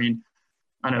about her. I mean,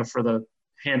 I know for the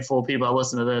handful of people that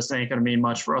listen to this, it ain't going to mean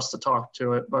much for us to talk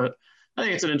to it, but I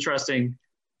think it's an interesting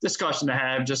discussion to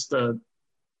have, just to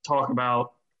talk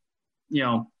about,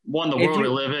 the world we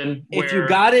live in. If you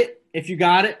got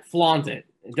it, flaunt it.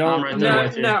 Don't. I'm right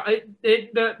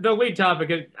there the lead topic.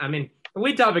 The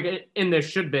lead topic in this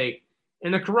should be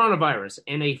in the coronavirus,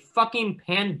 in a fucking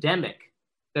pandemic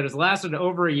that has lasted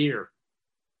over a year.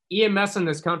 EMS in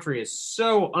this country is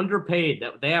so underpaid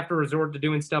that they have to resort to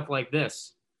doing stuff like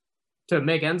this to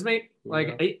make ends meet.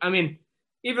 Like, I mean,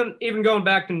 even going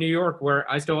back to New York, where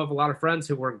I still have a lot of friends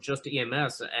who work just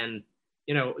EMS, and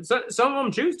some of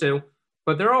them choose to,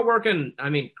 but they're all working,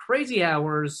 crazy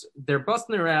hours. They're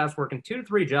busting their ass, working 2 to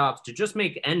 3 jobs to just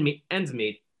make ends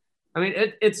meet. I mean,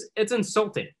 it's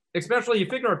insulting, especially you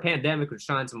figure a pandemic would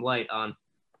shine some light on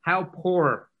how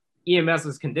poor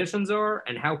EMS's conditions are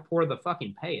and how poor the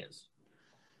fucking pay is.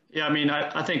 Yeah, I mean,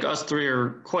 I think us three are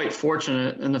quite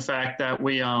fortunate in the fact that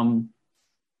we, our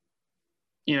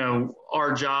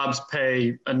jobs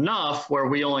pay enough where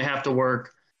we only have to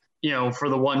work, for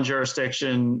the one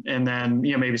jurisdiction and then,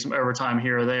 maybe some overtime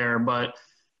here or there. But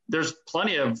there's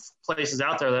plenty of places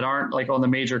out there that aren't like on the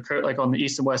major, like on the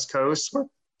East and West Coast, where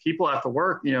people have to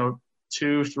work,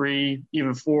 2, 3,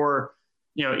 even 4,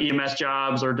 EMS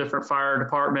jobs or different fire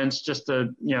departments just to,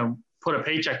 put a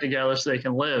paycheck together so they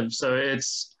can live. So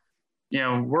it's,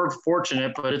 we're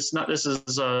fortunate, but this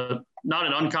is not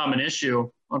an uncommon issue,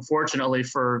 unfortunately,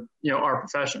 for, our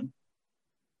profession.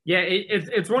 Yeah,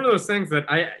 it's one of those things that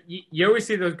you always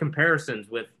see those comparisons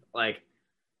with like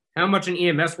how much an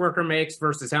EMS worker makes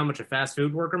versus how much a fast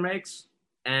food worker makes.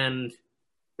 And,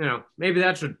 maybe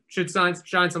that should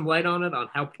shine some light on it, on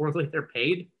how poorly they're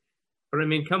paid. But I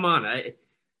mean, come on.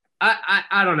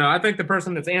 I don't know. I think the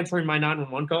person that's answering my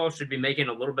 911 call should be making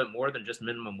a little bit more than just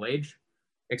minimum wage,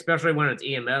 especially when it's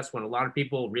EMS, when a lot of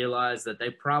people realize that they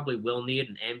probably will need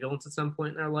an ambulance at some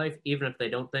point in their life, even if they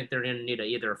don't think they're going to need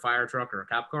either a fire truck or a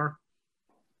cop car.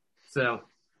 So,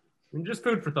 just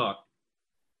food for thought.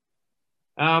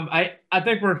 I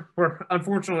think we're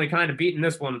unfortunately kind of beating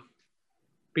a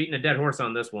dead horse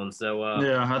on this one. So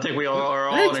yeah, I think we are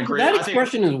all in agreement. That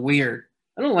expression is weird.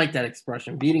 I don't like that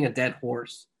expression, beating a dead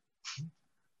horse.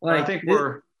 Like, I think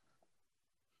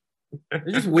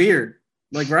it's just weird.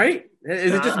 Like, right?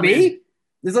 Is it just me?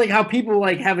 It's like how people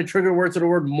like have a trigger word to the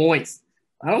word moist.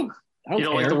 I don't you don't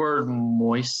care. Like the word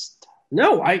moist?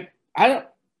 No, I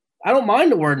don't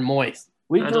mind the word moist.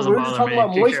 We were just talking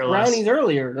about moist brownies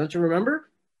earlier. Don't you remember?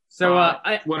 So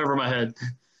whatever my head.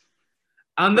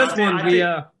 On this one,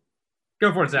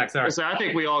 go for it, Zach. Sorry. So I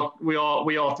think we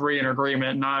all three in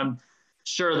agreement, and I'm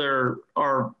sure there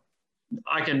are.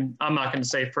 I'm not going to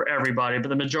say for everybody, but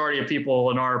the majority of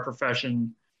people in our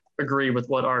profession agree with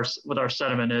what our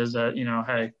sentiment is, that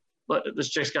hey, this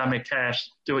chick's got to make cash,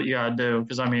 do what you got to do.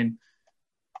 Because I don't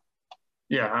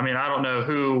know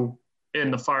who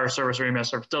in the fire service or EMS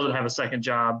service doesn't have a second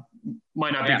job.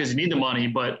 Might not be because you need the money,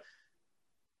 but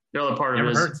the other part of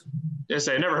it is,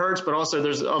 it never hurts, but also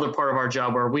there's the other part of our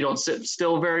job where we don't sit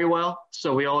still very well,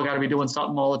 so we all got to be doing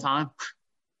something all the time.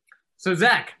 So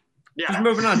Zach, just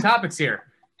moving on topics here.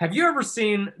 Have you ever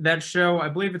seen that show? I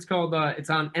believe it's called, it's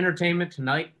on Entertainment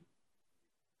Tonight.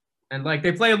 And like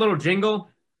they play a little jingle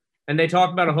and they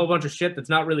talk about a whole bunch of shit that's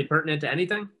not really pertinent to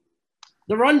anything.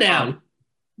 The Rundown.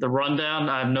 The Rundown?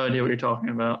 I have no idea what you're talking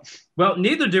about. Well,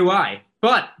 neither do I.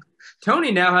 But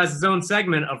Tony now has his own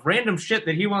segment of random shit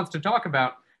that he wants to talk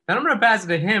about. And I'm going to pass it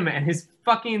to him and his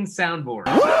fucking soundboard.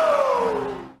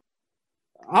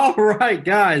 All right,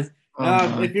 guys.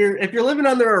 If you're living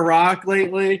under a rock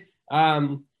lately,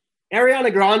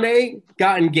 Ariana Grande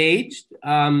got engaged.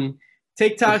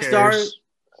 TikTok star.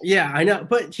 Yeah, I know.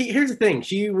 But here's the thing.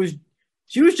 She was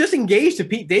just engaged to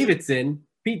Pete Davidson.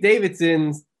 Pete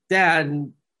Davidson's dad,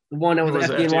 and the one that was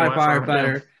an FDNY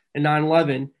firefighter in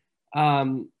 9/11.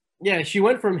 Yeah, she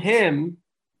went from him,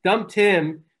 dumped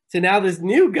him, to now this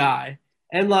new guy.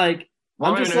 And like, I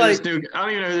don't even know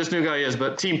who this new guy is,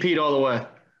 but Team Pete all the way.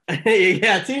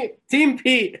 Yeah, Team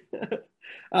Pete.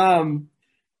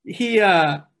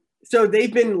 So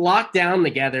they've been locked down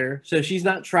together. So she's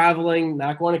not traveling,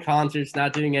 not going to concerts,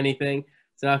 not doing anything.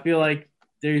 So I feel like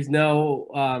there's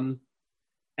no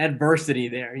adversity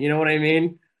there. You know what I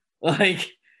mean? Like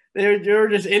they're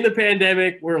just in the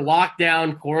pandemic. We're locked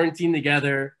down, quarantined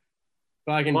together,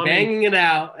 fucking banging it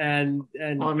out. And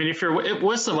if you're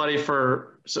with somebody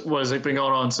for what has it been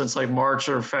going on since like March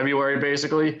or February,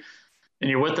 basically, and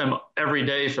you're with them every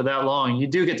day for that long, you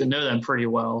do get to know them pretty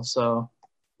well. So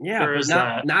yeah,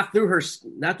 but not through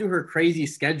her crazy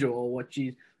schedule, what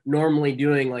she's normally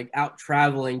doing, like out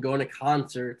traveling, going to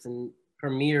concerts and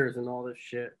premieres and all this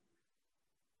shit.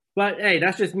 But hey,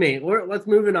 that's just me. Let's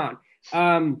move it on.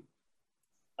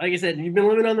 Like I said, you've been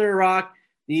living under a rock.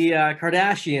 The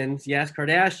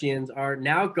Kardashians are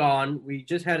now gone. We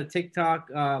just had a TikTok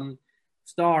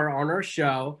star on our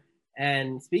show.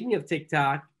 And speaking of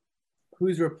TikTok,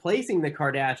 who's replacing the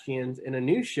Kardashians in a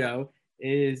new show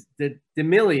is the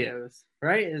D'Amelios,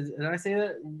 right? Did I say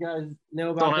that? You guys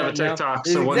know about that? Don't have a TikTok,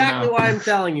 so exactly why I'm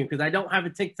telling you, because I don't have a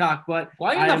TikTok. But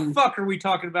why the fuck are we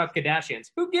talking about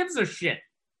Kardashians? Who gives a shit?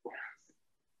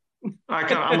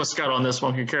 I'm a scut on this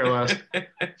one. Could care less.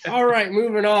 All right,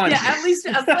 moving on. Yeah, at least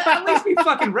be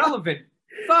fucking relevant.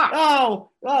 Fuck.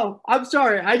 Oh, I'm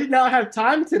sorry. I did not have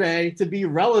time today to be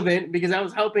relevant because I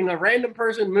was helping a random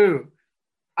person move.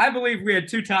 I believe we had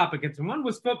two topics. One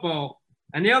was football,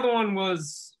 and the other one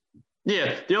was...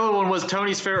 Yeah, the other one was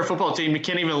Tony's favorite football team. You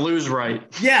can't even lose right.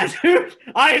 Yeah, dude.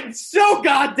 I am so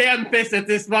goddamn pissed at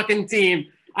this fucking team.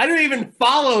 I don't even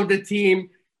follow the team.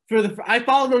 I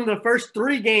followed them the first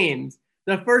 3 games.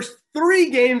 The first 3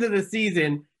 games of the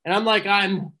season, and I'm like,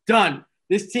 I'm done.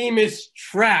 This team is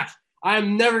trash.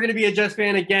 I'm never going to be a Jets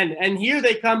fan again. And here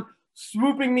they come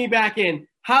swooping me back in.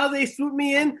 How they swooped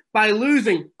me in? By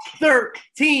losing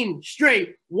 13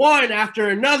 straight, one after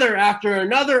another, after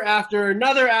another, after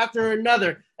another, after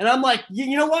another. And I'm like,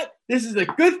 you know what? This is a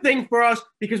good thing for us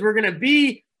because we're going to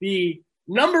be the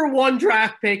number 1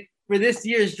 draft pick for this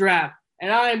year's draft.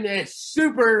 And I'm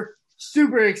super,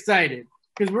 super excited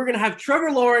because we're going to have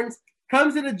Trevor Lawrence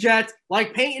comes to the Jets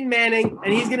like Peyton Manning,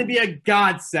 and he's going to be a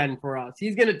godsend for us.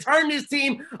 He's going to turn this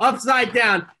team upside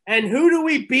down. And who do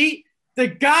we beat? The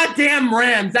goddamn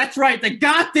Rams. That's right, the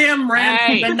goddamn Rams.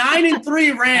 Hey. The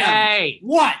 9-3 Rams. Hey.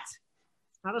 What?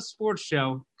 It's not a sports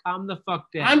show. Calm the fuck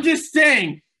down. I'm just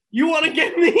saying, you want to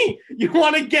get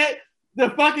the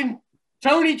fucking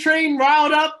Tony train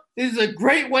riled up? This is a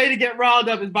great way to get riled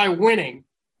up is by winning.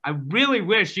 I really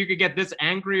wish you could get this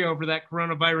angry over that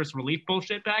coronavirus relief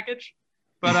bullshit package,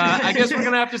 but I guess we're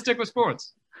going to have to stick with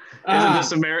sports.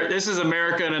 This is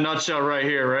America in a nutshell right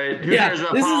here, right? Who cares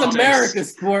about this politics? is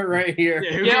America's sport right here.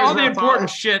 Yeah, who Yeah, cares all the about important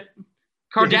politics? shit.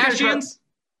 Who cares Kardashians?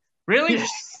 Really?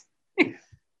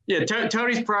 Yeah,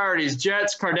 Tony's priorities: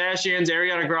 Jets, Kardashians,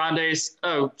 Ariana Grande.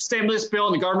 Oh, stimulus bill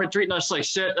and the government treating us like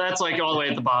shit. That's like all the way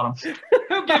at the bottom.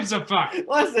 Who gives a fuck?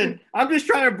 Listen, I'm just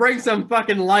trying to bring some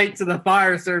fucking light to the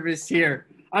fire service here.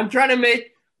 I'm trying to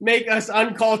make us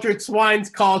uncultured swines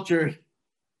cultured.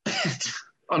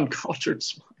 Uncultured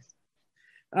swine.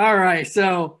 All right,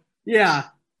 so yeah,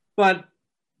 but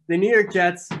the New York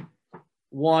Jets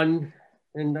won,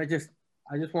 and I just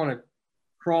want to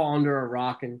crawl under a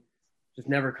rock and just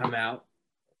never come out,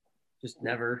 just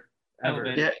never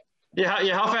ever. Yeah.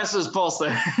 How fast is his pulse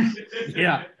there?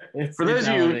 Yeah. For those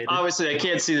of you, elevated. obviously, that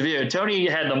can't see the video, Tony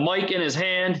had the mic in his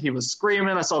hand. He was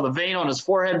screaming. I saw the vein on his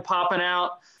forehead popping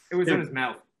out. It was in his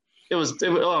mouth. It was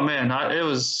oh man, I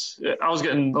was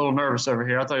getting a little nervous over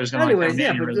here. I thought he was going to. Anyways,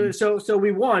 yeah, but so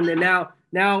we won, and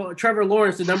now Trevor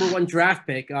Lawrence, the number 1 draft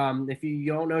pick. If you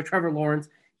don't know Trevor Lawrence,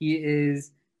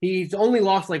 he's only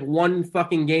lost like 1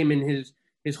 fucking game in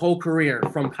his whole career,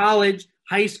 from college,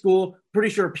 high school, pretty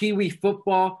sure Pee Wee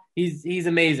football. He's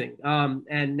amazing.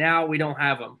 And now we don't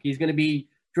have him. He's going to be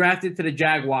drafted to the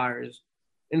Jaguars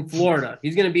in Florida.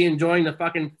 He's going to be enjoying the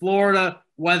fucking Florida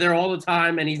weather all the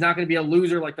time, and he's not going to be a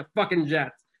loser like the fucking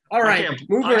Jets. All right,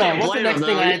 moving on. What's the next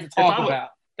thing I have to talk about?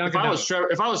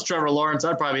 If I was Trevor Lawrence,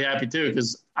 I'd probably be happy too,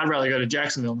 because I'd rather go to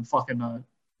Jacksonville than fucking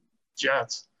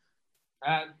Jets.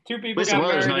 2 people got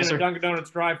married in a Dunkin' Donuts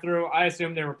drive-thru. I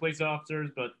assume they were police officers,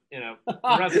 but the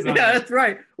rest is yeah, that's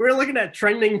right. We were looking at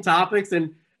trending topics,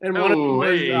 and one of them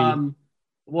was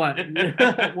what?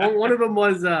 One of them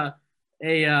was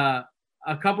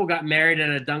a couple got married at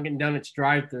a Dunkin' Donuts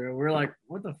drive-thru. We're like,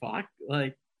 what the fuck?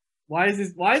 Like, why is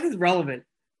this relevant?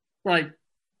 Like,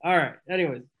 all right.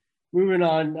 Anyways, moving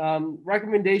on.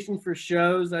 Recommendations for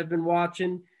shows I've been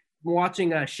watching. I'm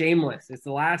watching Shameless. It's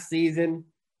the last season.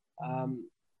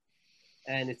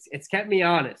 And it's kept me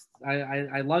honest.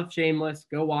 I love Shameless.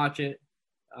 Go watch it.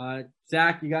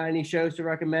 Zach, you got any shows to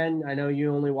recommend? I know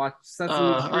you only watch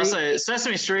Sesame Street. I'll say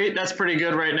Sesame Street. That's pretty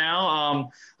good right now.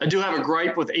 I do have a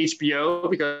gripe with HBO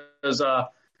because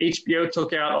HBO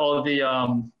took out all of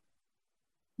the.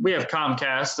 We have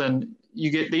Comcast, and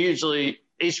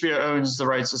HBO owns the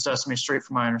rights to Sesame Street,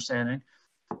 from my understanding.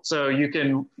 So you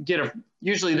can get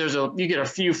you get a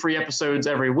few free episodes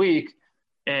every week.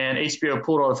 And HBO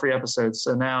pulled all the free episodes.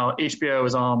 So now HBO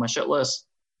is on my shit list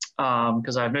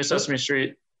because I have no Sesame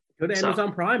Street. Go to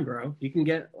Amazon Prime, bro. You can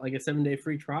get like a 7-day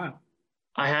free trial.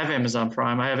 I have Amazon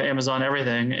Prime. I have Amazon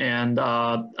everything, and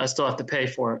I still have to pay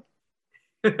for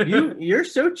it. You're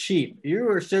so cheap. You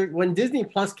were so when Disney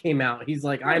Plus came out, he's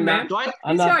like,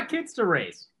 he's got kids to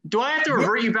raise. Do I have to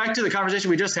revert you back to the conversation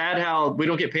we just had? How we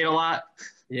don't get paid a lot?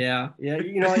 Yeah.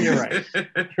 You know what? You're right.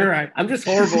 You're right. I'm just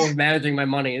horrible with managing my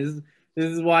money. This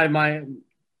is why my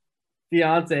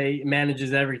fiance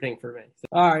manages everything for me. So,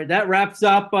 all right, that wraps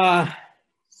up.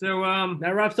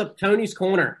 That wraps up Tony's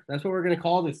Corner. That's what we're gonna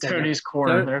call this segment. Tony's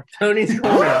Corner. Tony's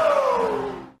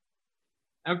Corner.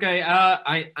 Okay,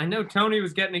 I know Tony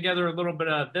was getting together a little bit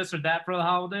of this or that for the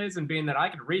holidays, and being that I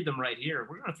could read them right here,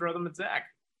 we're gonna throw them at Zach.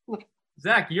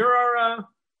 Zach, you're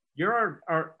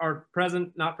our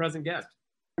present, not present guest.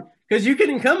 Because you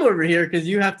couldn't come over here because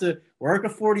you have to work a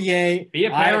 48. Be a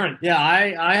parent.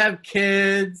 I have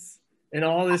kids and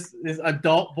all this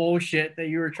adult bullshit that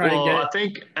you were trying to get. I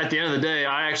think at the end of the day,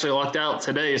 I actually lucked out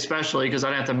today, especially because I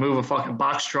didn't have to move a fucking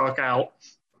box truck out.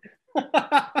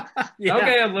 Yeah.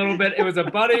 Okay, a little bit. It was a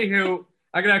buddy who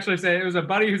I can actually say it was a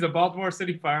buddy who's a Baltimore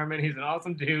City fireman. He's an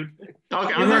awesome dude.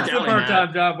 Okay, He works a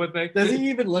part-time job with me. Does he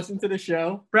even listen to the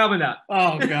show? Probably not.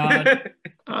 Oh, God.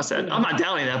 I'm not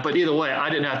doubting that, but either way, I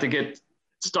didn't have to get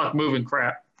stuck moving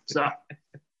crap. So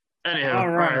Anyhow, All all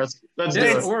right. right, let's do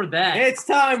This it. or that. It's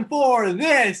time for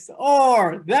this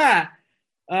or that.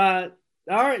 All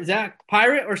right, Zach,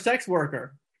 pirate or sex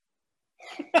worker?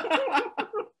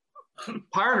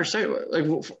 Pirate or say like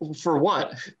for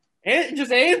what? And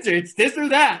just answer. It's this or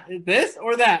that. It's this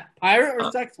or that. Pirate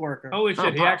or sex worker? Holy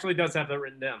shit, he Pop. actually does have that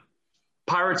written down.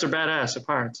 Pirates are badass. So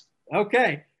pirates.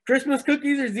 Okay. Christmas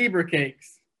cookies or zebra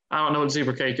cakes? I don't know what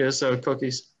zebra cake is, so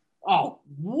cookies. Oh,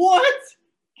 what?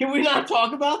 Can we not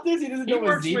talk about this? He doesn't He know what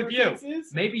works zebra with you. cakes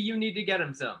is? Maybe you need to get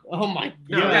him some. Oh my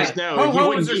No, god. there's no. Ho you hos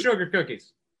wouldn't or eat- sugar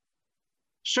cookies?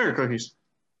 Sugar cookies.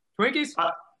 Twinkies?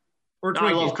 Or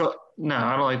I love Twinkies? no,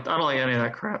 I don't like any of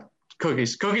that crap.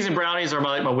 Cookies and brownies are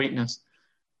my weakness.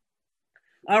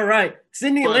 All right.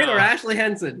 Cindy But, Lin or Ashley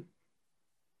Henson?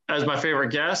 As my favorite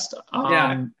guest,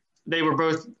 Yeah. they were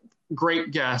both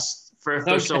great guests. For if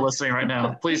they're Okay. still listening right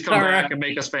now, please come All back right. and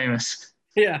make us famous.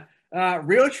 Yeah.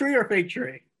 Real tree or fake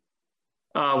tree?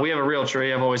 We have a real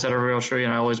tree. I've always had a real tree,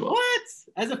 and I always will. What?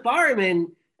 As a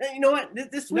fireman, you know what?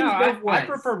 This swings No, both ways. I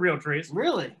prefer real trees.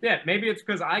 Really? Yeah, maybe it's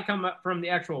because I come up from the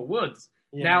actual woods.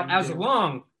 Yeah, now, you as do.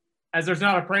 long as there's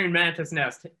not a praying mantis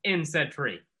nest in said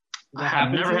tree. That I've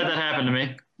happens never to had you? that happen to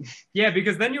me. Yeah,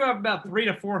 because then you have about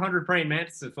 300 to 400 praying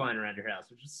mantises flying around your house,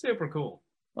 which is super cool.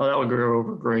 Oh, that would go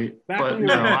over great. Back But when you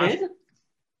no, were a I, kid?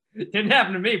 It didn't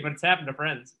happen to me, but it's happened to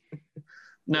friends.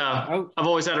 no, Oh. I've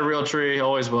always had a real tree.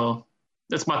 Always will.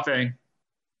 That's my thing.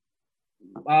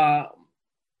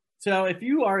 So if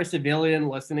you are a civilian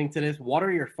listening to this,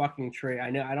 water your fucking tree.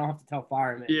 I know I don't have to tell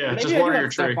firemen. Yeah, Maybe just I do water have your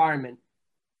to tell tree. Firemen.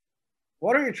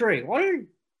 Water your tree. Water your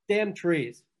damn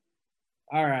trees.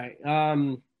 All right.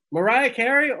 Mariah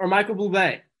Carey or Michael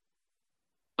Bublé?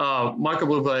 Michael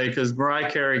Bublé, because Mariah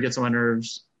Carey gets on my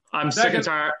nerves. I'm sick and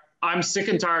tired. I'm sick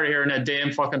and tired of hearing that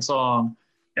damn fucking song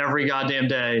every goddamn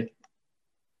day.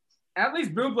 At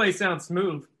least Bublé sounds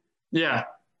smooth. Yeah,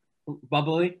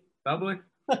 Bubbly. Bubbly?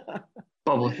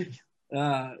 bubbly.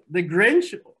 The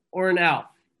Grinch or an elf?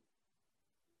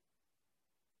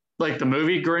 Like the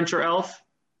movie Grinch or Elf.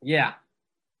 Yeah.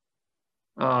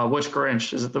 Which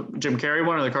Grinch? Is it the Jim Carrey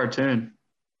one or the cartoon?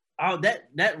 Oh,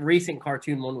 that recent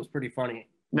cartoon one was pretty funny.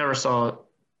 Never saw it.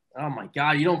 Oh my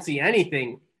god, you don't see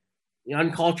anything. You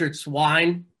uncultured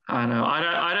swine. I know.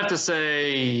 I'd have to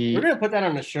say. We're gonna put that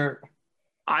on a shirt.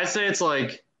 I say it's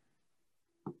like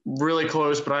really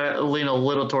close, but I lean a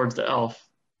little towards the Elf.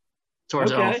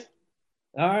 Towards Okay. Elf.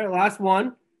 All right, last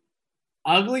one.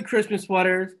 Ugly Christmas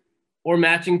sweaters or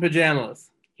matching pajamas?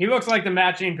 He looks like the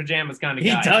matching pajamas kind of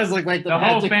He guy. does look like The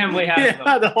whole matching- family has yeah,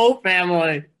 them. the whole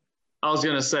family. I was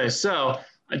gonna say. So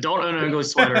I don't own an ugly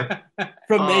sweater.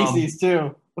 From Um, Macy's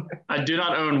too. I do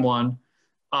not own one,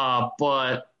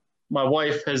 but my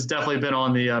wife has definitely been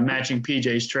on the matching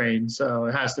PJs train, so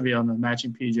it has to be on the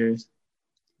matching PJs.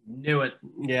 Knew it.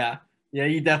 Yeah. Yeah,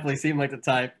 you definitely seem like the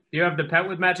type. Do you have the pet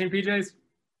with matching PJs?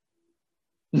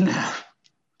 No.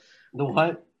 The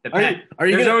what? The Are you- pet. are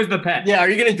you There's gonna- always the pet. Yeah, are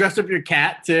you gonna dress up your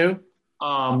cat too?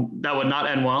 That would not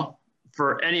end well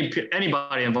for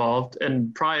anybody involved,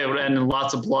 and probably would end in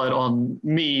lots of blood on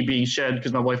me being shed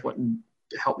because my wife wouldn't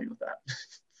help me with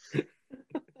that.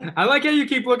 I like how you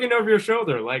keep looking over your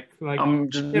shoulder, like I'm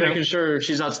just You know. making sure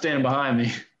she's not standing behind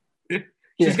me.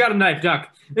 she's got a knife,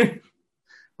 duck.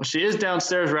 Well, she is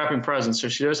downstairs wrapping presents, so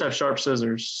she does have sharp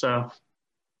scissors. So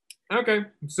Okay,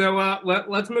 so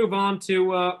let's move on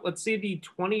to let's see the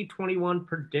 2021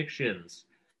 predictions.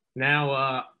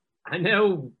 Now, I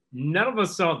know none of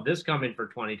us saw this coming for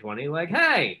 2020. Like,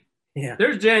 hey, Yeah.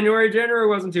 there's January. January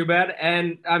wasn't too bad,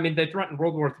 and I mean they threatened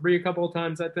World War III a couple of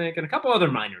times, I think, and a couple other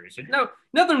minor issues. No,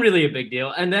 nothing really a big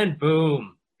deal. And then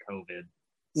boom, COVID.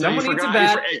 No, Someone you eats a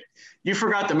forgot, bat. you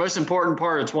forgot the most important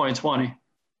part of 2020.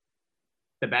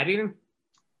 The bat eating.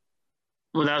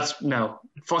 Well, that's no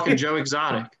fucking Joe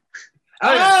Exotic.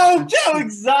 Oh, Joe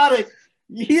Exotic.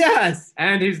 Yes.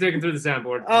 And he's digging through the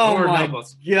soundboard. Oh Lord my help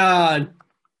us. god.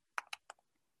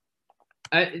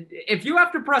 If you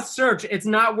have to press search, it's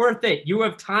not worth it. You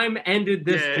have time ended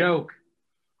this Yeah. joke.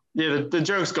 Yeah, the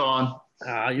joke's gone.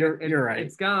 You're right.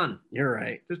 It's gone. You're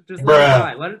right. Just let Bruh. it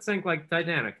die. Let it sink like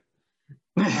Titanic.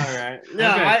 All right.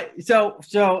 No, Okay.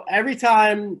 so every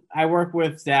time I work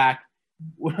with Zach,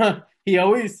 he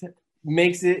always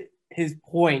makes it his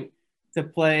point to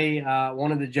play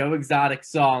one of the Joe Exotic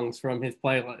songs from his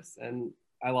playlist, and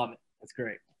I love it. That's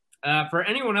great. For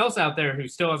anyone else out there who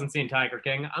still hasn't seen Tiger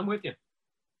King, I'm with you.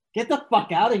 Get the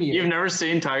fuck out of here. You've never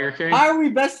seen Tiger King? How are we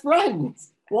best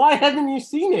friends? Why haven't you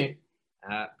seen it?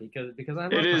 Because I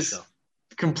love It is myself.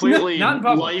 completely Not in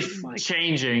public. life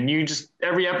changing. You just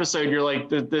every episode you're like,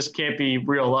 this can't be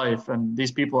real life, and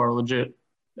these people are legit.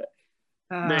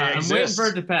 I'm waiting exist. for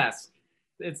it to pass.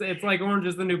 It's like Orange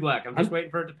is the New Black. I'm just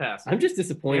waiting for it to pass. I'm just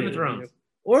disappointed. Game of Thrones.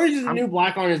 Orange is the New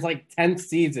Black on his like 10th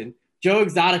season. Joe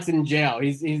Exotic's in jail.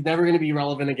 He's never going to be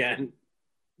relevant again.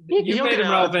 You made him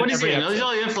relevant every episode. He's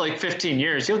only in for like 15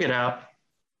 years. He'll get out.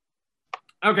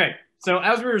 Okay, so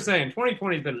as we were saying,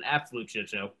 2020 has been an absolute shit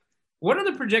show. What are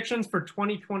the predictions for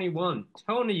 2021?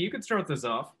 Tony, you could start this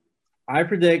off. I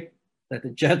predict that the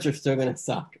Jets are still going to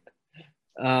suck.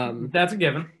 That's a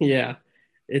given. Yeah.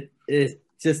 It's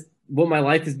just what my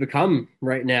life has become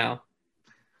right now.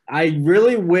 I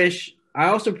really wish – I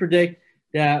also predict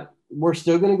that we're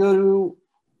still going to go to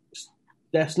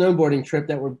that snowboarding trip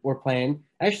that we're planning.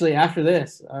 Actually, after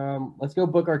this, let's go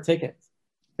book our tickets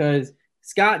because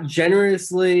Scott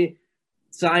generously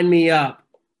signed me up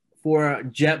for a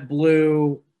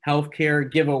JetBlue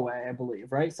healthcare giveaway, I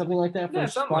believe, right? Something like that. Yeah,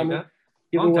 something like that.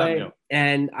 Giveaway,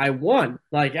 and I won.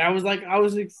 I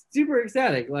was super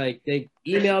ecstatic. Like they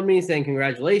emailed me saying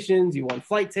congratulations, you won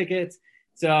flight tickets.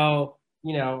 So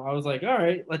I was like, all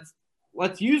right,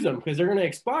 let's use them because they're going to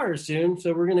expire soon.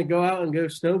 So we're going to go out and go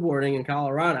snowboarding in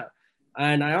Colorado.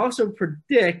 And I also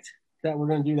predict that we're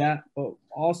going to do that, but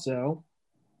also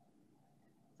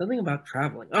something about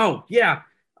traveling. Oh yeah,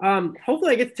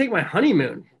 hopefully I get to take my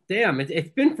honeymoon. Damn,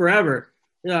 it's been forever.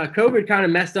 COVID kind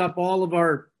of messed up all of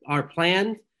our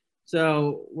plans.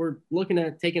 So we're looking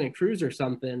at taking a cruise or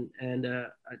something. And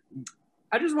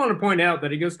I just want to point out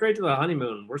that he goes straight to the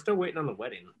honeymoon. We're still waiting on the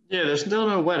wedding. Yeah, there's still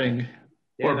no wedding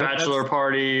or bachelor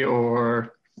party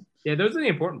or. Yeah, those are the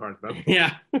important parts, bro.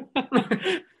 Yeah.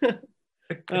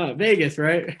 Vegas,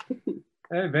 right?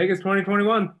 Hey, Vegas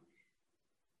 2021.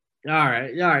 All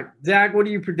right. Zach, what are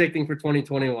you predicting for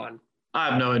 2021? I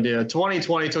have no idea.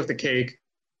 2020 took the cake.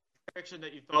 Prediction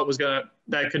that you thought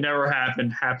that could never happen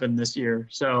happened this year.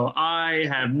 So I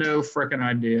have no freaking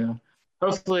idea.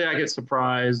 Hopefully I get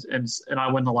surprised and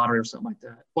I win the lottery or something like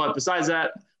that. But besides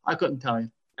that, I couldn't tell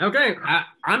you. Okay,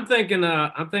 I'm thinking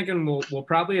we'll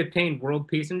probably attain world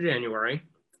peace in January.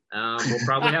 We'll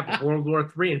probably have World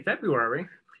War III in February,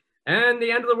 and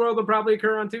the end of the world will probably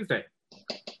occur on Tuesday.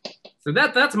 So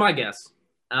that's my guess.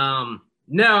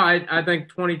 No, I think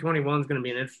 2021 is going to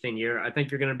be an interesting year. I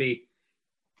think you're going to be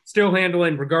still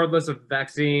handling, regardless of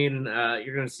vaccine,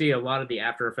 you're going to see a lot of the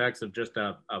after effects of just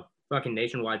a fucking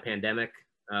nationwide pandemic.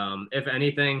 If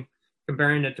anything,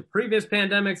 comparing it to previous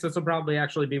pandemics, this will probably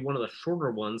actually be one of the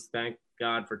shorter ones. Thank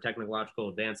God for technological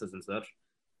advances and such.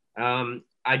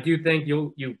 I do think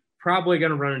you're probably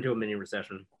going to run into a mini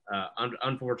recession.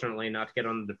 Unfortunately, not to get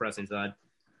on the depressing side,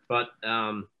 but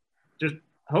just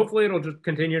hopefully it'll just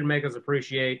continue to make us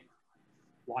appreciate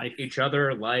life, each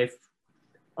other, life,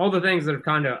 all the things that have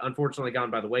kind of unfortunately gone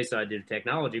by the wayside due to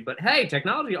technology. But hey,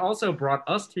 technology also brought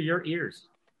us to your ears.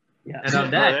 Yeah. And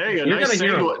on that, there you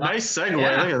go. Nice segue.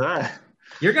 Yeah. Look at that.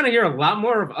 You're going to hear a lot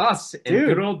more of us in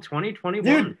good old 2021.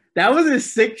 Dude, that was a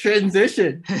sick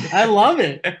transition. I love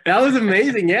it. That was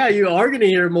amazing. Yeah, you are going to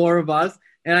hear more of us.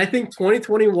 And I think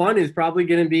 2021 is probably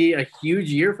going to be a huge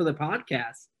year for the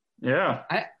podcast. Yeah.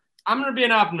 I'm going to be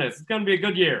an optimist. It's going to be a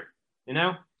good year.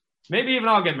 Maybe even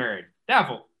I'll get married.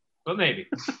 Doubtful, but maybe.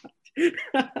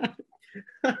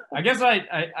 I guess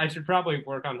I should probably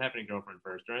work on having a girlfriend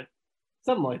first, right?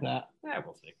 Something like that. Yeah,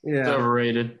 we'll see. Yeah. It's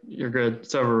overrated. You're good.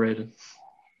 It's overrated.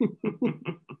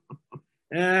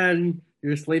 And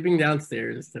you're sleeping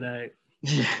downstairs today.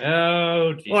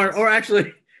 Oh, geez. Or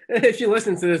actually, if you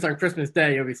listen to this on Christmas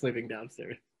Day, you'll be sleeping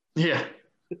downstairs. Yeah.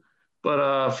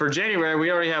 But for January,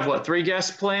 we already have, 3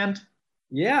 guests planned?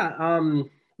 Yeah.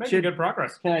 Making good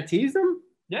progress. Can I tease them?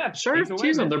 Yeah. Sure,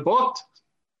 tease them. They're booked.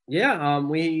 Yeah.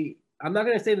 I'm not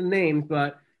going to say the names,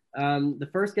 but the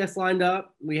first guest lined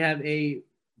up, we have a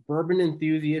bourbon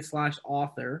enthusiast /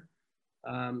 author.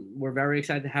 We're very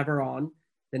excited to have her on.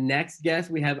 The next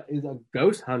guest we have is a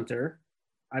ghost hunter,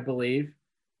 I believe.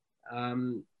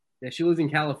 She lives in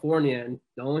California, and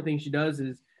the only thing she does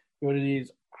is go to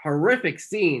these horrific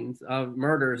scenes of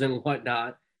murders and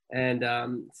whatnot, and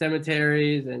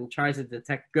cemeteries, and tries to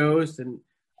detect ghosts and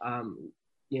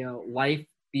life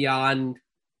beyond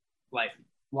life.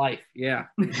 Yeah.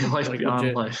 Life beyond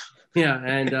legit. life. Yeah,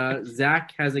 and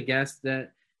Zach has a guest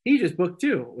that he just booked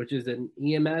too, which is an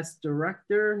EMS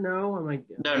director. No, I'm like,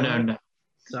 No.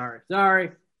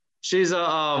 Sorry. She's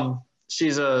a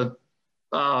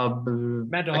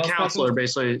mental health counselor,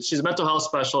 basically. She's a mental health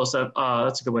specialist.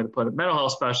 That's a good way to put it. Mental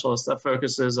health specialist that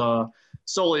focuses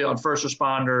solely on first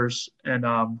responders and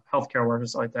healthcare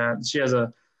workers like that. And she has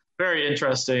a very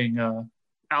interesting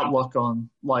outlook on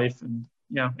life, and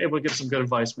able to give some good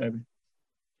advice, maybe.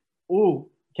 Ooh,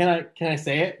 can I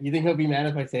say it? You think he'll be mad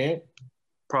if I say it?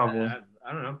 Probably.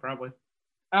 I don't know. Probably.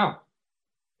 Oh,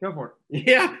 Go for it.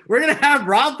 Yeah, we're gonna have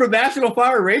Rob from National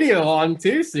Fire Radio on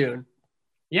too soon.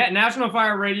 Yeah, National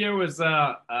Fire Radio is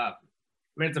I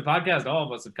mean, it's a podcast all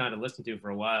of us have kind of listened to for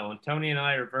a while, and Tony and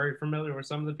I are very familiar with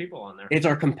some of the people on there. It's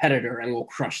our competitor, and we'll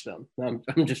crush them. I'm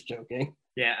just joking.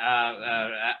 Yeah,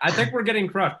 I think we're getting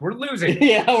crushed. We're losing.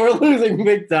 Yeah, we're losing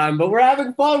big time, but we're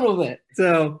having fun with it.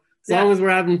 So as long as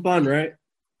we're having fun, right?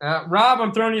 Rob,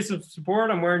 I'm throwing you some support.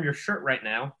 I'm wearing your shirt right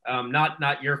now.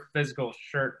 Not your physical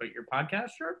shirt, but your podcast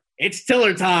shirt. It's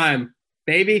Tiller time,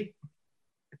 baby.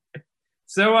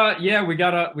 So yeah, we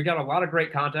got a lot of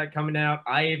great content coming out.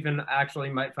 I even actually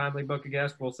might finally book a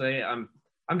guest. We'll say I'm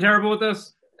terrible with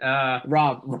this.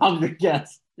 Rob, your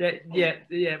guest.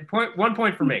 Yeah. 1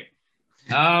 point for me.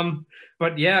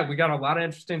 But yeah, we got a lot of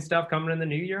interesting stuff coming in the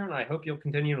new year, and I hope you'll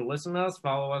continue to listen to us,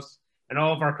 follow us, and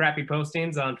all of our crappy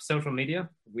postings on social media.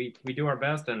 We do our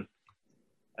best, and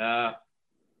that's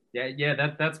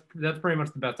pretty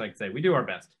much the best I can say. We do our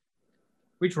best.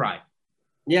 We try.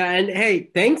 Yeah, and hey,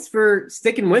 thanks for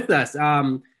sticking with us.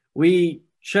 We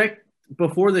checked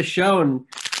before the show, and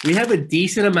we have a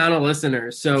decent amount of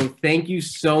listeners. So thank you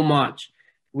so much.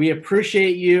 We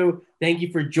appreciate you. Thank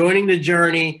you for joining the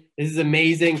journey. This is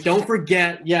amazing. Don't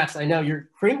forget, yes, I know you're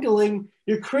crinkling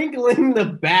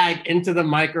the bag into the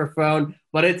microphone,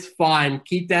 but it's fine.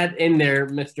 Keep that in there,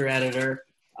 Mr. Editor.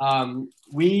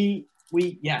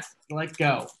 Yes, let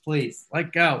go, please.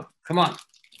 Let go. Come on.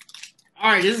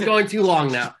 All right, this is going too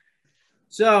long now.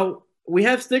 So we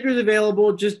have stickers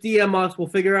available. Just DM us. We'll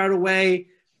figure out a way.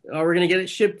 We're going to get it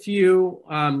shipped to you.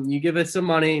 You give us some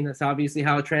money. That's obviously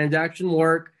how a transaction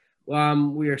works.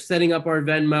 We are setting up our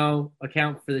Venmo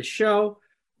account for the show.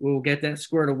 We'll get that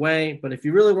squared away. But if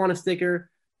you really want a sticker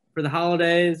for the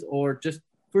holidays or just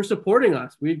for supporting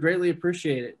us, we'd greatly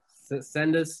appreciate it. So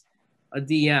send us a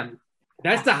DM.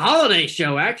 That's the holiday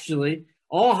show, actually.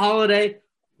 All holiday,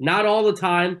 not all the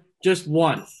time, just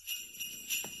once.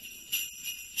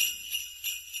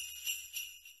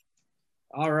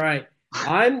 All right.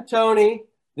 I'm Tony.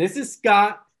 This is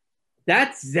Scott.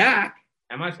 That's Zach.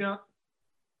 Am I Scott?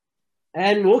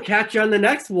 And we'll catch you on the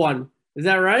next one. Is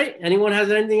that right? Anyone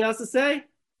has anything else to say?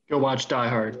 Go watch Die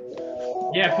Hard.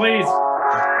 Yeah, please.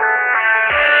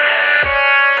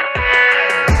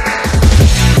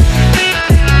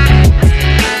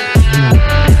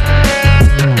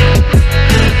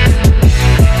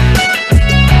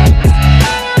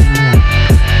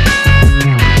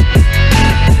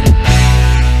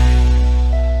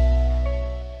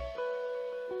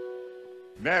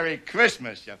 Merry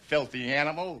Christmas, you filthy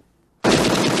animal.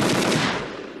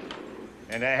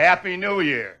 And a Happy New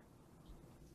Year.